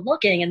also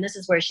looking, and this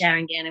is where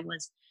Sharon Gannon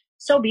was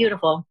so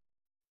beautiful,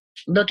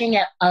 looking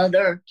at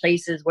other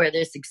places where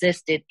this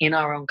existed in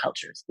our own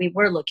cultures. We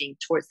were looking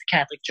towards the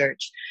Catholic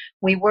Church.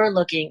 We were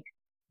looking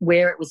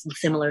where it was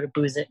similar to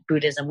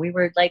Buddhism. We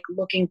were like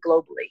looking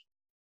globally.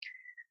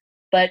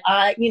 But,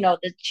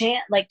 the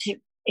chant,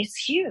 it's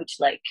huge.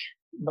 Like,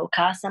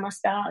 Loka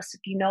samasta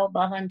sukhino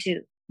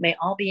bhavantu. May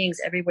all beings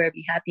everywhere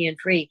be happy and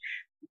free.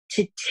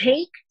 To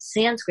take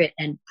Sanskrit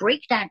and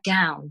break that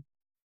down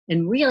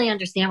and really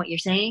understand what you're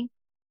saying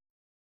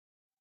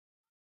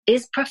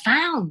is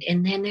profound.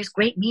 And then there's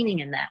great meaning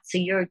in that. So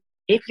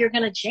if you're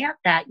going to chant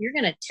that, you're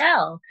going to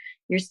tell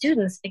your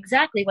students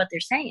exactly what they're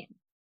saying,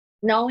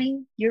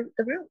 knowing the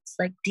roots,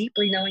 like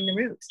deeply knowing the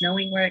roots,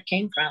 knowing where it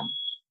came from.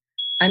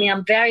 I mean,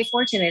 I'm very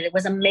fortunate. It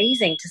was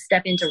amazing to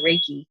step into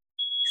Reiki.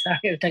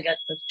 Sorry, I got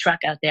the truck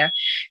out there.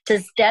 To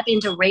step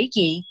into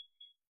Reiki,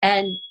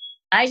 and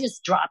I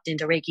just dropped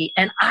into Reiki,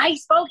 and I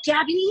spoke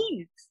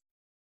Japanese.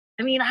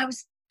 I mean, I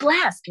was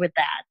blessed with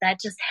that.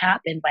 That just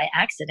happened by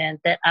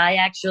accident. That I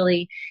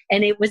actually,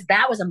 and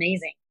that was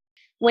amazing.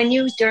 When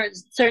you do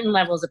certain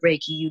levels of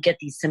Reiki, you get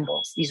these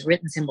symbols, these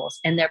written symbols,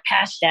 and they're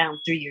passed down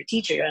through your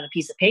teacher on a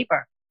piece of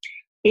paper.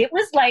 It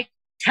was like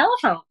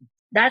telephone.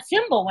 That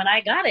symbol, when I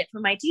got it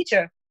from my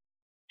teacher,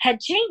 had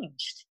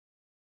changed.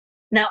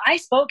 Now, I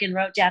spoke and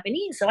wrote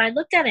Japanese, so I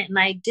looked at it and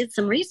I did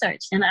some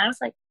research, and I was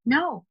like,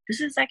 no,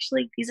 these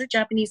are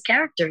Japanese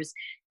characters.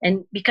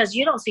 And because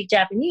you don't speak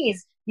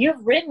Japanese,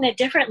 you've written it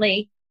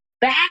differently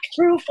back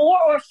through 4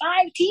 or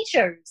 5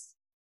 teachers.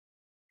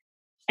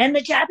 And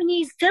the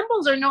Japanese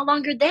symbols are no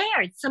longer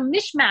there. It's some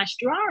mishmash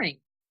drawing.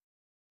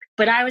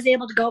 But I was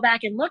able to go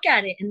back and look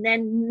at it and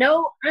then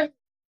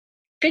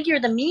figure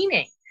the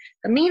meaning.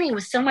 The meaning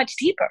was so much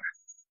deeper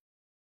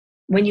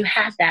when you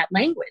had that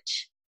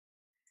language.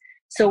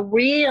 So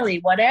really,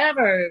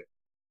 whatever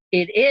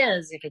it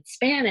is, if it's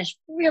Spanish,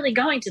 really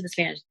going to the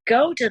Spanish,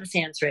 go to the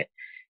Sanskrit,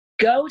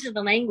 go to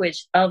the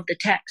language of the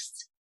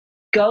text,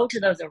 go to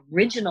those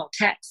original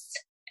texts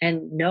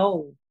and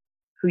know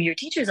who your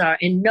teachers are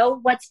and know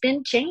what's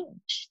been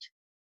changed.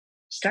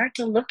 Start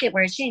to look at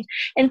where it's changed.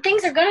 And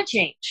things are going to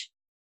change.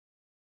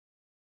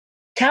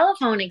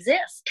 Telephone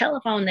exists.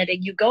 Telephone that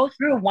you go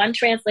through one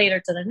translator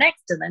to the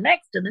next, to the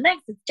next, to the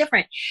next. It's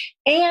different.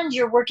 And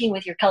you're working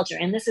with your culture.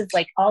 And this is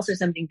like also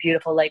something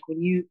beautiful. Like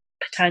when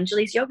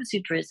Patanjali's Yoga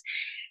Sutras,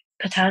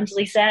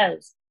 Patanjali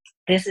says,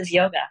 this is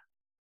yoga.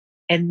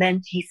 And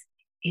then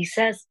he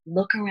says,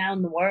 look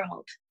around the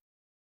world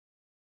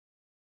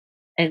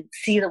and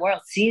see the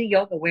world. See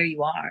yoga where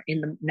you are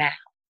in the now.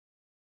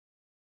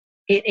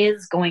 It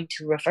is going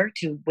to refer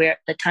to where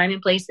the time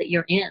and place that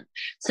you're in.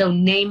 So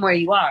name where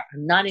you are.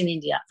 I'm not in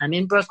India. I'm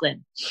in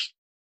Brooklyn.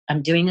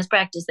 I'm doing this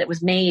practice that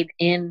was made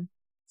in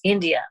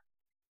India,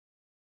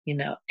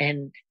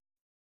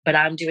 but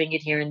I'm doing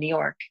it here in New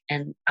York,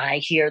 and I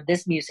hear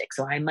this music.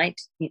 So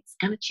it's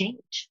going to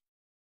change,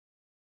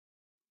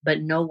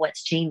 but know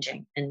what's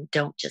changing and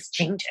don't just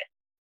change it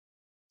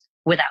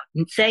without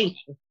saying,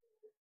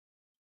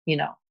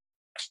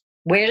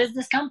 where does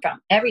this come from?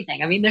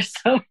 Everything. I mean, there's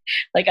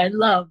I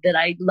love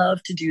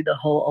to do the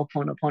whole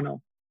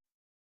Ho'oponopono,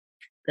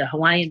 the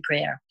Hawaiian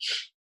prayer.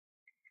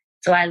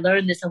 So I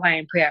learned this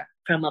Hawaiian prayer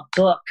from a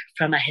book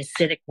from a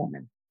Hasidic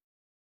woman.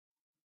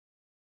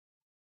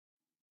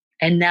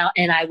 And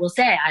I will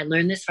say, I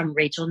learned this from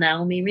Rachel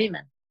Naomi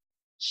Reman.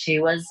 She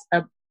was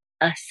a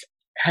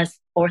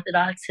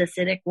Orthodox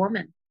Hasidic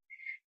woman.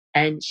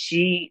 And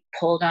she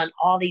pulled on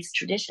all these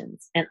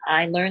traditions. And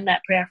I learned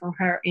that prayer from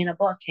her in a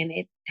book. And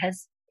it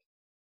has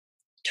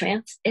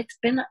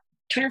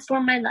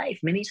transformed my life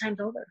many times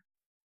over.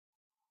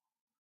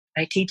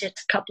 I teach it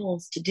to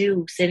couples to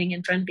do sitting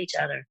in front of each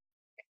other.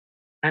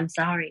 I'm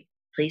sorry.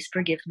 Please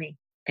forgive me.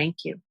 Thank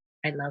you.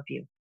 I love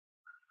you.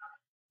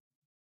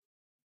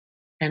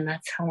 And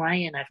that's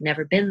Hawaiian. I've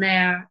never been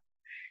there.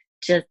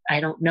 I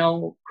don't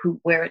know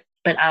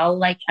but I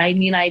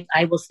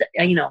will say,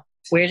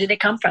 where did it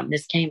come from?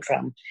 This came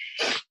from,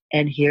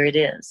 and here it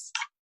is.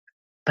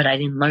 But I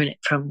didn't learn it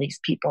from these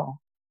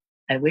people.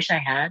 I wish I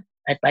had.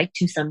 I'd like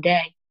to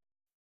someday,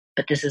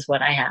 but this is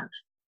what I have.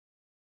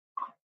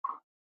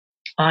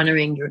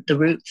 Honoring the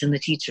roots and the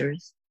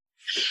teachers.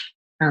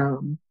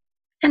 And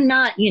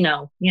not, you're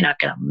not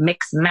going to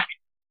mix and match,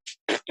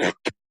 put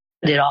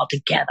it all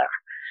together.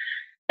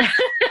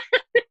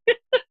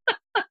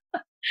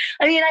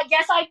 I mean,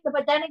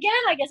 but then again,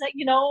 I guess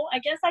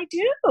I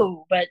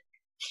do, but,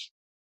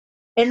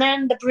 and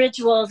then the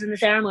rituals and the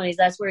ceremonies,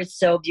 that's where it's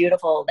so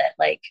beautiful that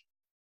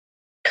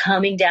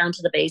coming down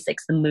to the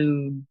basics, the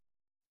moon,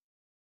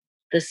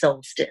 the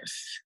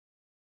solstice,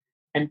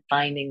 and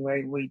finding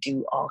where we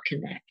do all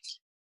connect,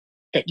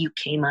 that you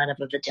came out of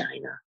a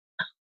vagina.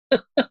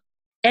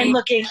 And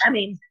looking, I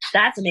mean,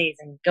 that's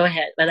amazing. Go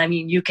ahead. But I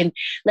mean, you can,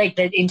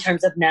 in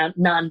terms of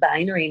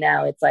non-binary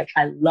now, it's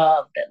I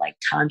love that,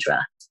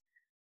 Tantra,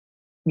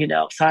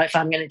 so if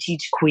I'm going to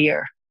teach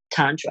queer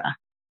Tantra,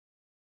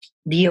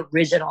 the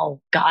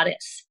original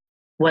goddess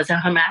was a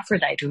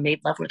hermaphrodite who made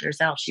love with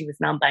herself. She was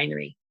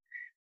non-binary.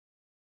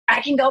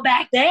 I can go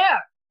back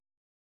there.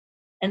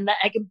 And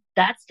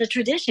that's the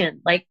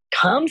tradition.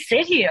 Come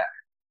sit here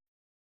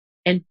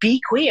and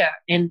be queer.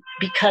 And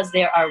because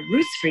there are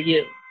roots for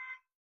you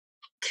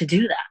to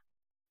do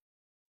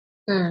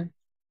that.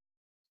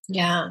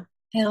 Yeah,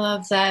 I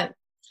love that.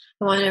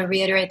 I want to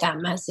reiterate that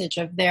message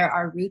of there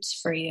are roots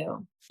for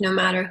you, no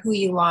matter who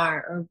you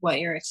are or what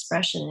your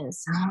expression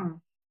is.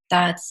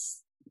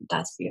 That's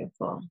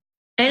beautiful.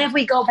 And if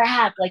we go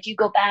back, you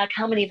go back,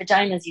 how many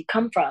vaginas you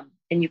come from?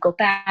 and you go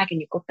back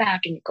and you go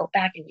back and you go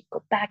back and you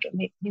go back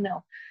and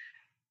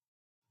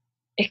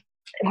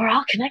we're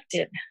all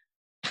connected.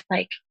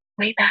 Like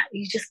way back,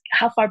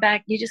 how far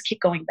back? You just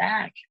keep going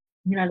back.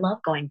 I mean, I love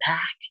going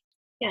back.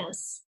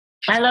 Yes.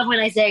 I love when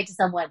I say to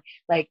someone,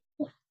 like,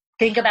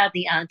 think about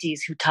the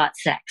aunties who taught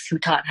sex, who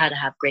taught how to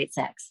have great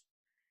sex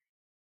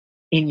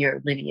in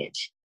your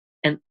lineage.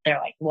 And they're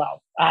like,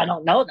 well, I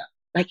don't know them.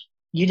 Like,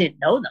 you didn't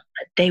know them,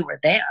 but they were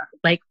there.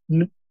 Like,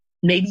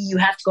 maybe you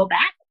have to go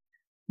back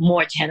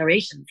more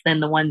generations than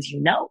the ones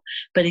you know.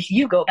 But if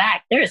you go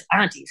back, there's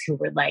aunties who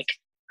were like,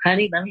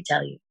 honey, let me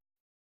tell you.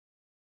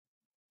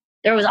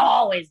 There was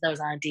always those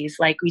aunties.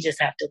 Like, we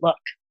just have to look.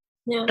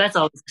 Yeah. That's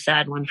always a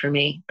sad one for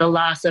me. The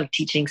loss of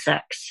teaching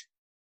sex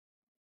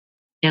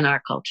in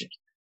our culture.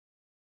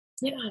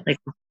 Yeah. Like,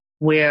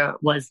 where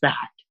was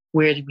that?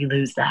 Where did we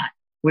lose that?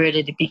 Where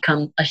did it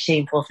become a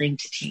shameful thing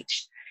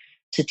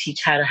to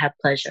teach how to have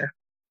pleasure?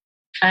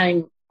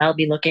 I'll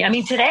be looking. I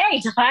mean,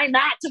 to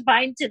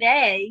find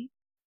today,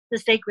 the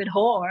sacred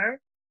whore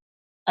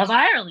of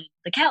Ireland,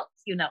 the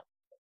Celts,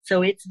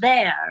 So it's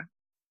there.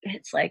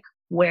 It's like,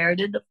 where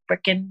did the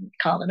frickin'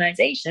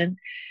 colonization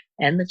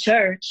and the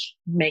church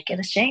make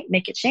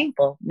it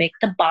shameful, make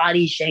the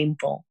body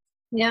shameful?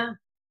 Yeah.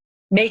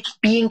 Make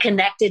being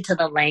connected to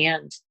the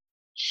land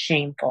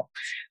shameful.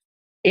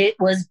 It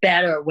was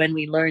better when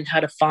we learned how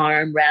to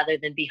farm rather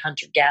than be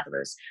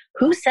hunter-gatherers.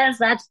 Who says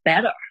that's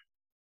better?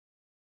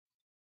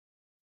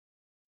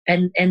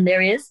 And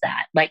there is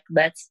that. Like,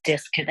 let's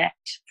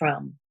disconnect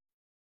from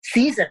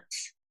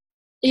seasons.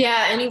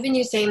 Yeah, and even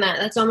you saying that,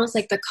 that's almost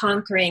like the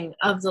conquering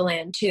of the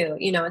land too.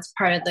 It's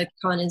part of the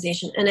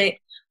colonization. And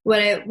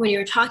when you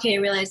were talking,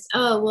 I realized,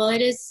 oh, well,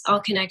 it is all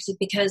connected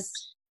because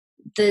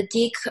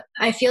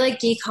I feel like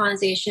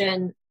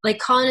decolonization, like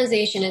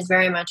colonization is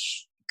very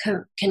much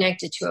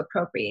connected to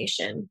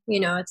appropriation.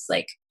 It's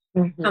like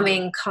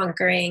coming,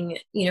 conquering,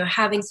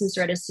 having some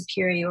sort of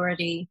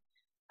superiority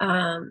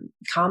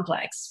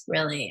complex,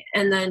 really.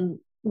 And then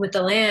with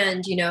the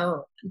land,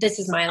 this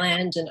is my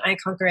land and I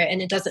conquer it.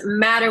 And it doesn't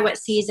matter what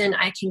season.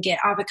 I can get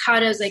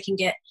avocados, I can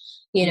get,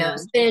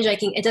 spinach,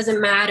 it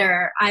doesn't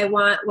matter. I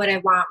want what I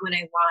want when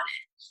I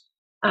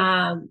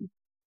want it.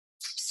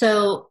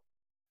 So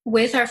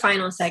with our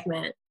final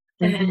segment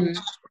and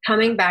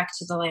coming back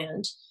to the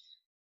land,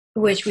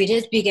 which we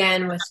did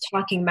begin with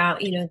talking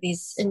about,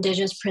 these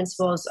indigenous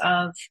principles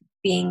of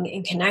being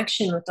in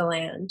connection with the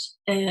land,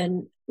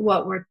 and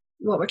what we're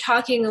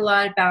talking a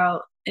lot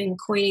about and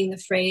coining the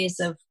phrase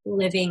of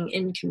living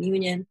in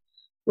communion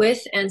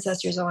with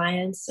Ancestors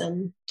Alliance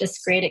and this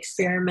great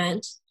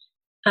experiment.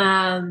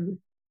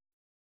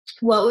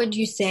 What would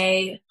you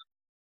say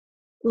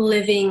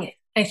I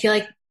feel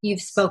like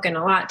you've spoken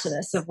a lot to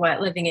this of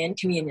what living in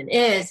communion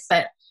is,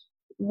 but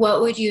what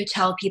would you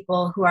tell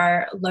people who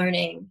are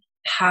learning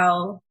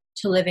how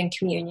to live in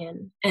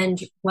communion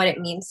and what it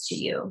means to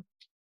you?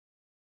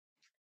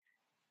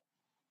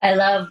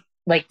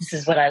 This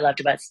is what I loved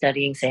about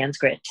studying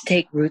Sanskrit, to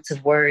take roots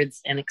of words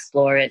and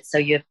explore it. So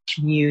you have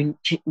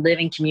live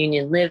in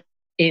communion, live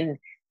in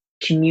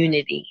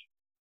community.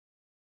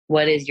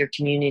 What is your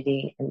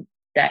community? And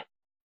that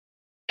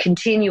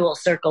continual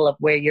circle of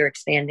where your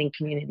expanding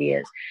community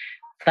is,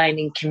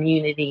 finding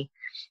community,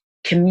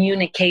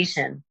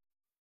 communication,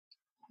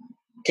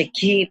 to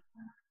keep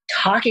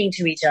talking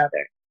to each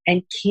other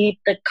and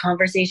keep the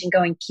conversation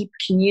going, keep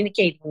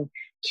communicating,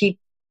 keep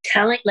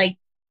telling,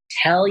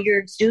 tell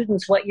your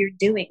students what you're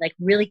doing,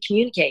 really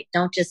communicate.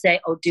 Don't just say,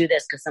 oh, do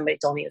this because somebody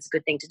told me it's a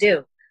good thing to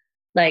do.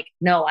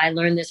 No, I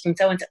learned this from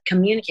so-and-so.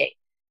 Communicate.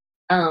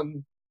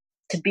 To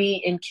be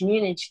in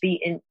communion, to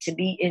be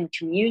in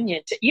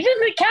communion, to even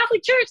the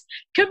Catholic Church,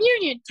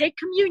 communion, take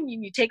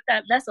communion, you take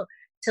that vessel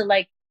to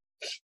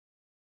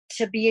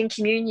be in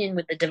communion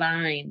with the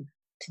divine,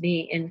 to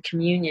be in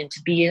communion,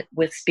 to be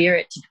with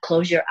spirit, to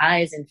close your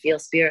eyes and feel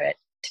spirit,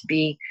 to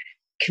be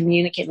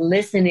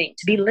listening.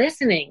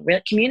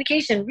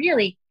 Communication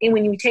really, and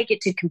when you take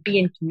it to be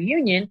in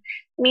communion,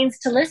 means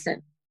to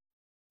listen,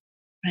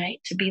 right?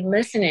 To be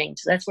listening.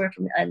 So that's where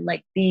I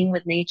like being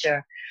with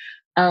nature.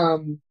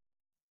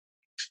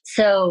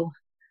 So,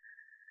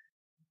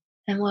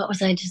 and what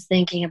was I just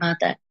thinking about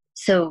that?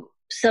 So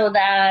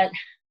that,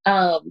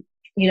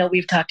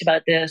 we've talked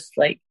about this,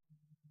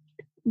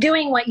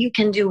 doing what you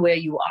can do where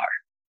you are.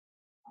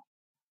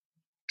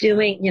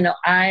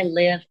 I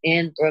live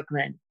in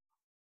Brooklyn.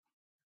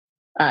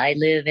 I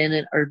live in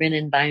an urban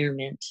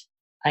environment.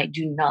 I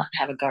do not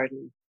have a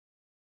garden.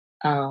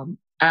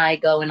 I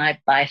go and I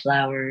buy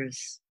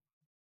flowers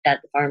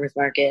at the farmer's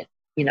market.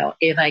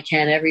 If I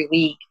can every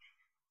week,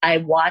 I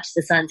watch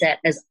the sunset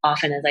as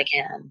often as I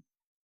can.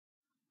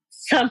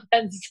 Sometimes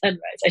the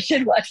sunrise. I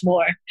should watch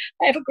more.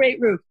 I have a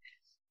great roof.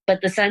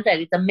 But the sunset,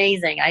 it's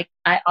amazing. I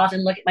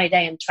often look at my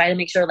day and try to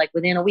make sure,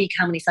 within a week,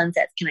 how many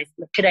sunsets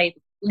could I at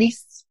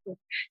least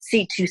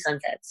see 2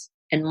 sunsets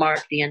and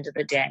mark the end of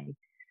the day.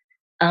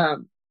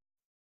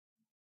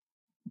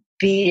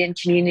 Be in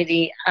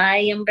community. I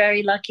am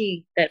very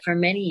lucky that for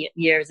many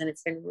years, and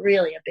it's been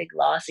really a big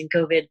loss in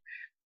COVID,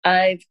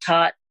 I've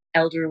taught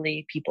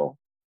elderly people.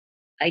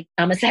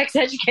 I'm a sex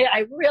educator.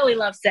 I really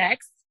love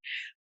sex,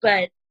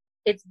 but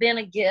it's been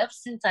a gift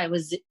since I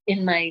was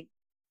in my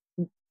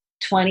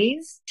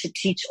 20s to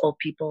teach old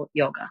people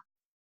yoga.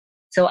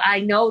 So I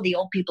know the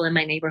old people in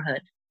my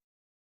neighborhood.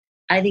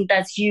 I think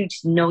that's huge.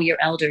 Know your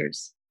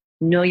elders,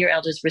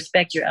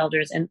 respect your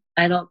elders. And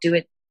I don't do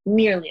it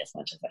nearly as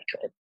much as I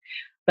could,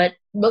 but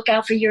look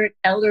out for your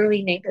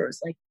elderly neighbors,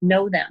 like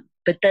know them.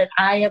 But that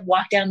I have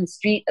walked down the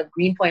street of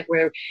Greenpoint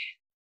where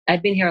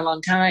I've been here a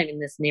long time in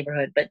this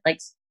neighborhood, but like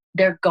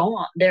they're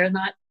gone. They're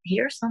not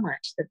here so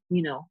much that,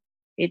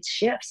 it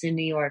shifts in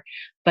New York,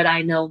 but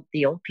I know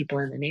the old people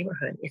in the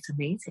neighborhood. It's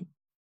amazing.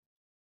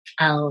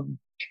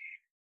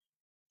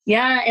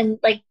 Yeah. And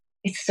like,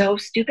 it's so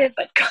stupid,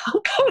 but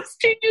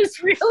composting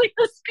is really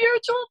a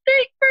spiritual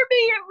thing for me.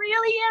 It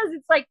really is.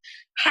 It's like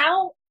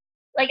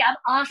I'm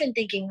often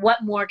thinking,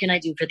 what more can I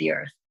do for the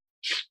earth?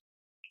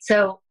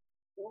 So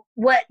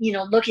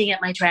looking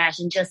at my trash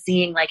and just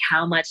seeing like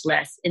how much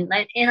less, and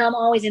I'm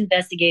always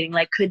investigating,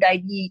 like, could I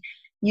be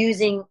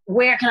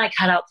where can I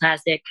cut out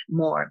plastic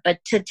more? But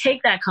to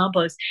take that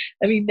compost,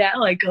 I mean,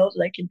 now I go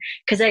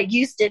because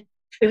it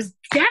was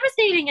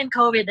devastating in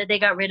COVID that they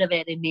got rid of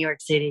it in New York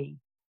City.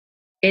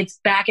 It's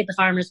back at the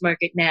farmer's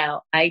market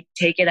now. I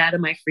take it out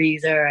of my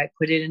freezer. I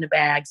put it in a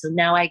bag. So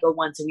now I go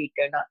once a week.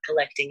 They're not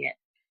collecting it.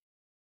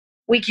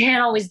 We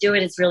can't always do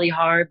it. It's really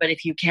hard, but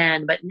if you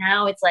can. But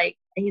now it's like,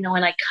 and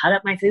I cut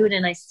up my food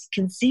and I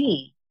can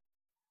see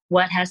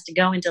what has to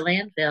go into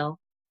landfill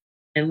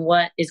and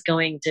what is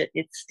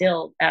it's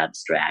still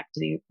abstract,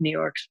 New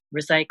York's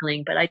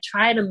recycling, but I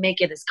try to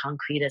make it as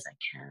concrete as I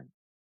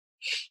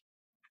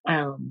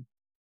can.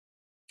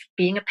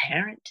 Being a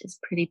parent is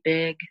pretty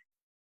big.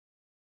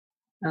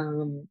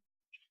 And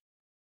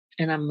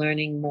I'm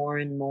learning more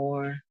and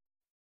more.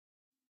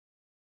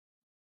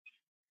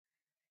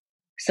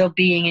 So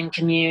being in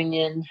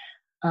communion,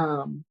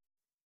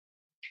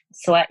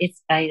 so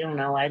I don't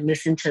know, I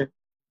listen to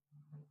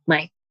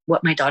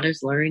what my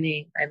daughter's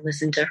learning. I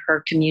listen to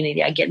her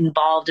community. I get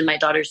involved in my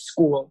daughter's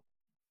school.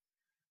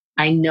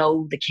 I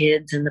know the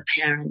kids and the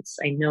parents.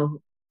 I know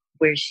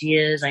where she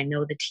is. I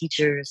know the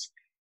teachers.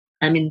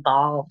 I'm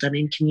involved. I'm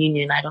in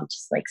communion. I don't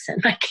just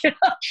send my kid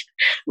off,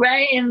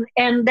 right?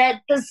 And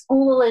that the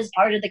school is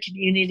part of the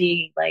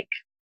community. Like,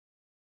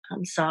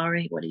 I'm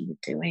sorry, what are you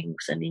doing?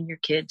 Sending your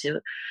kid to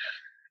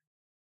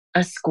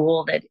a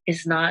school that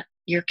is not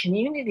your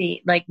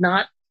community, like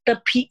not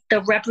the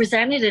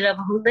representative of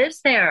who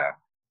lives there.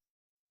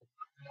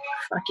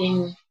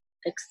 Fucking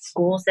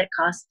schools that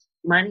cost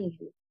money.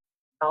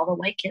 All the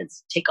white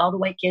kids, take all the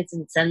white kids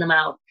and send them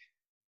out.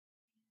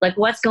 Like,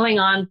 what's going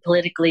on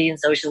politically and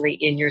socially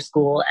in your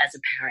school as a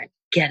parent?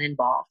 Get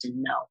involved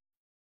and know.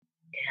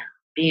 Yeah,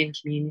 be in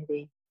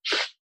community,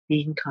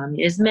 be in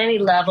community. As many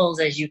levels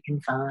as you can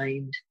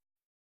find.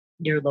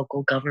 Your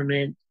local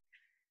government.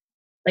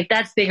 Like,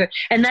 that's bigger.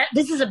 And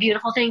this is a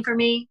beautiful thing for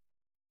me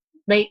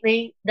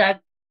lately.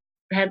 That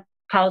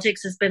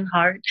politics has been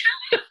hard.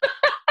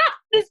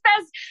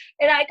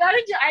 And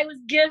I was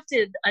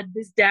gifted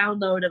this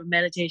download of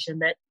meditation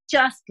that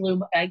just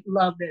I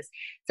love this.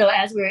 So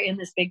as we were in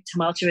this big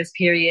tumultuous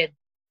period,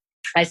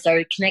 I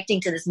started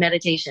connecting to this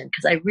meditation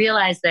because I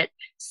realized that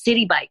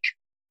Citi Bike,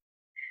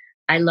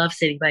 I love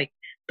Citi Bike,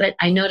 but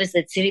I noticed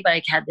that Citi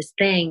Bike had this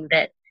thing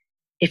that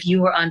if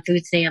you were on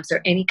food stamps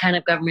or any kind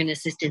of government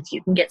assistance,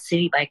 you can get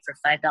Citi Bike for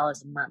 $5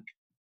 a month.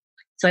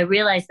 So I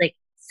realized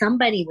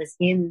somebody was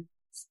in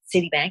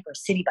Citibank or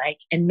Citi Bike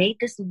and made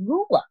this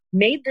rule up,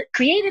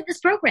 created this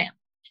program.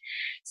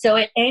 So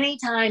at any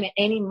time, at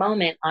any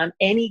moment, on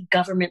any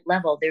government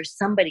level, there's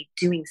somebody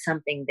doing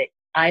something that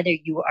either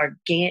you are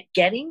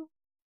getting,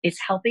 it's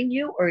helping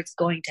you, or it's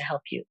going to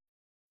help you.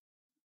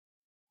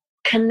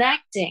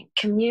 Connecting,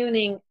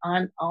 communing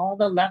on all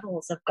the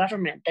levels of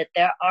government, that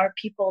there are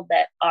people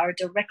that are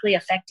directly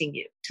affecting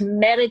you, to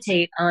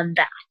meditate on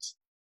that,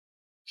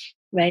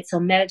 right? So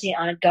meditate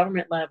on a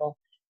government level,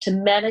 to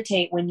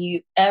meditate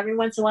every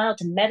once in a while,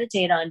 to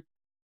meditate on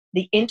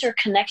the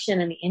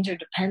interconnection and the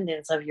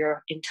interdependence of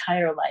your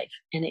entire life.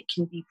 And it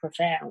can be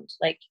profound.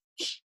 Like,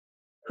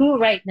 who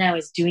right now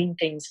is doing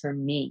things for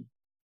me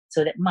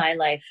so that my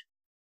life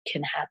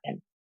can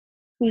happen?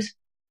 Who's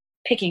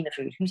picking the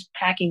food? Who's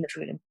packing the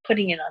food and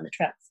putting it on the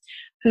trucks?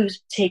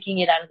 Who's taking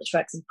it out of the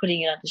trucks and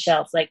putting it on the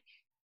shelves? Like,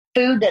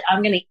 food that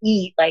I'm going to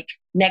eat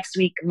next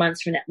week,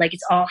 months from now. Like,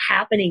 it's all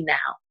happening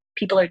now.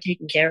 People are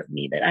taking care of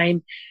me, that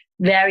I'm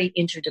very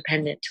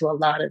interdependent to a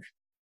lot of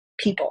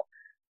people.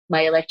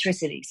 My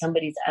electricity,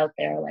 somebody's out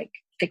there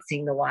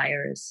fixing the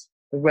wires,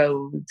 the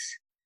roads.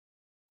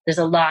 There's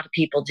a lot of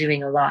people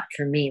doing a lot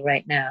for me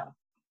right now,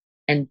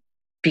 and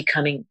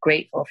becoming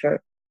grateful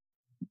for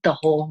the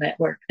whole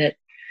network, that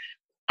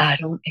I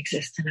don't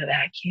exist in a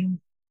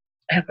vacuum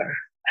ever.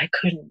 I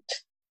couldn't.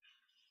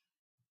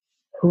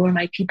 Who are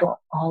my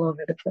people all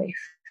over the place?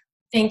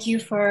 Thank you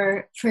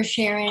for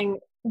sharing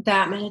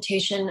that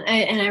meditation.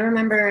 And I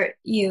remember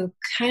you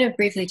kind of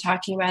briefly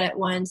talking about it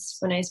once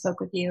when I spoke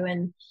with you,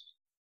 and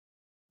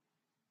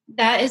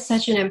that is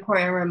such an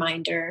important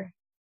reminder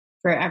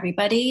for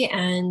everybody.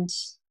 And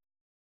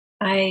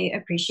I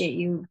appreciate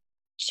you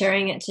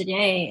sharing it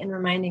today and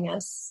reminding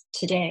us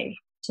today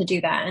to do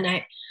that. And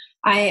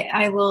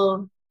I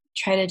will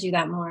try to do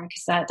that more,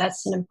 because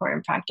that's an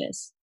important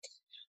practice.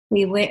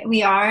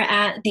 We are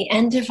at the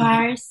end of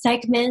our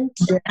segment.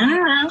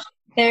 Yeah.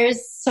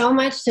 There's so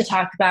much to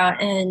talk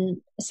about and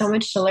so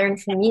much to learn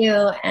from you.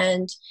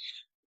 And,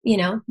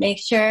 make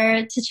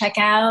sure to check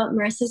out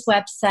Marissa's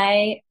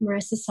website,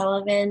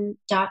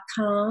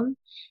 marissasullivan.com.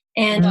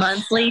 And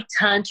monthly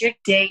tantric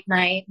date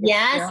night.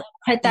 Yes,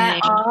 put that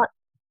all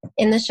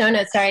in the show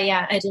notes. Sorry,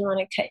 yeah, I didn't want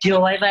to cut.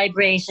 Joy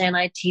Vibration.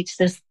 I teach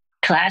this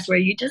class where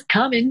you just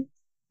come and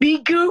be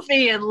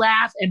goofy and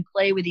laugh and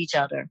play with each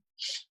other.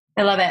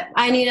 I love it.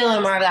 I need a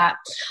little more of that.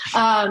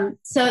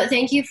 So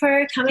thank you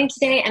for coming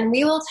today, and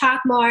we will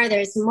talk more.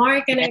 There's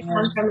more going to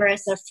come from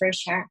Marissa for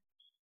sure.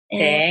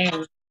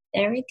 And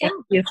there we go.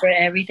 Thank you for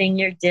everything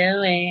you're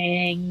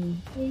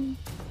doing.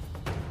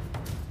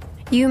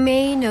 You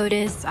may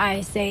notice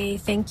I say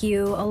thank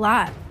you a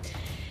lot.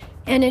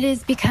 And it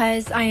is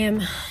because I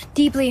am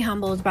deeply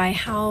humbled by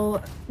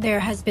how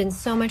there has been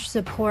so much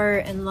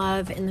support and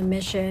love in the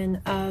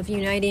mission of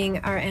uniting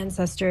our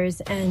ancestors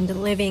and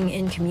living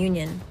in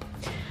communion.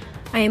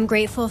 I am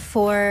grateful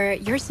for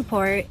your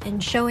support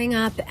in showing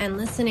up and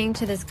listening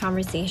to this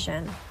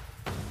conversation.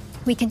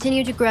 We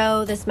continue to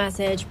grow this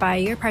message by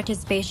your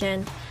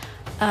participation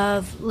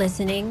of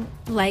listening,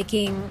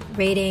 liking,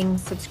 rating,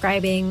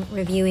 subscribing,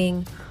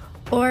 reviewing,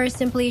 or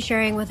simply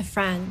sharing with a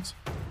friend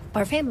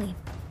or family.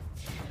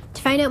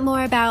 To find out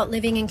more about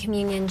living in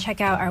communion,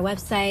 check out our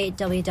website,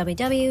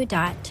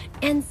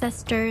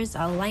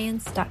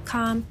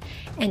 www.ancestorsAlliance.com,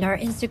 and our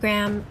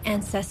Instagram,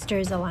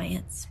 Ancestors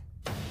Alliance.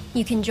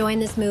 You can join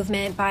this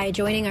movement by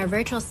joining our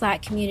virtual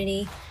Slack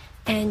community,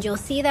 and you'll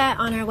see that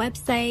on our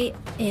website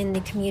in the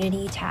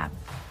community tab.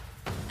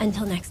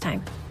 Until next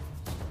time.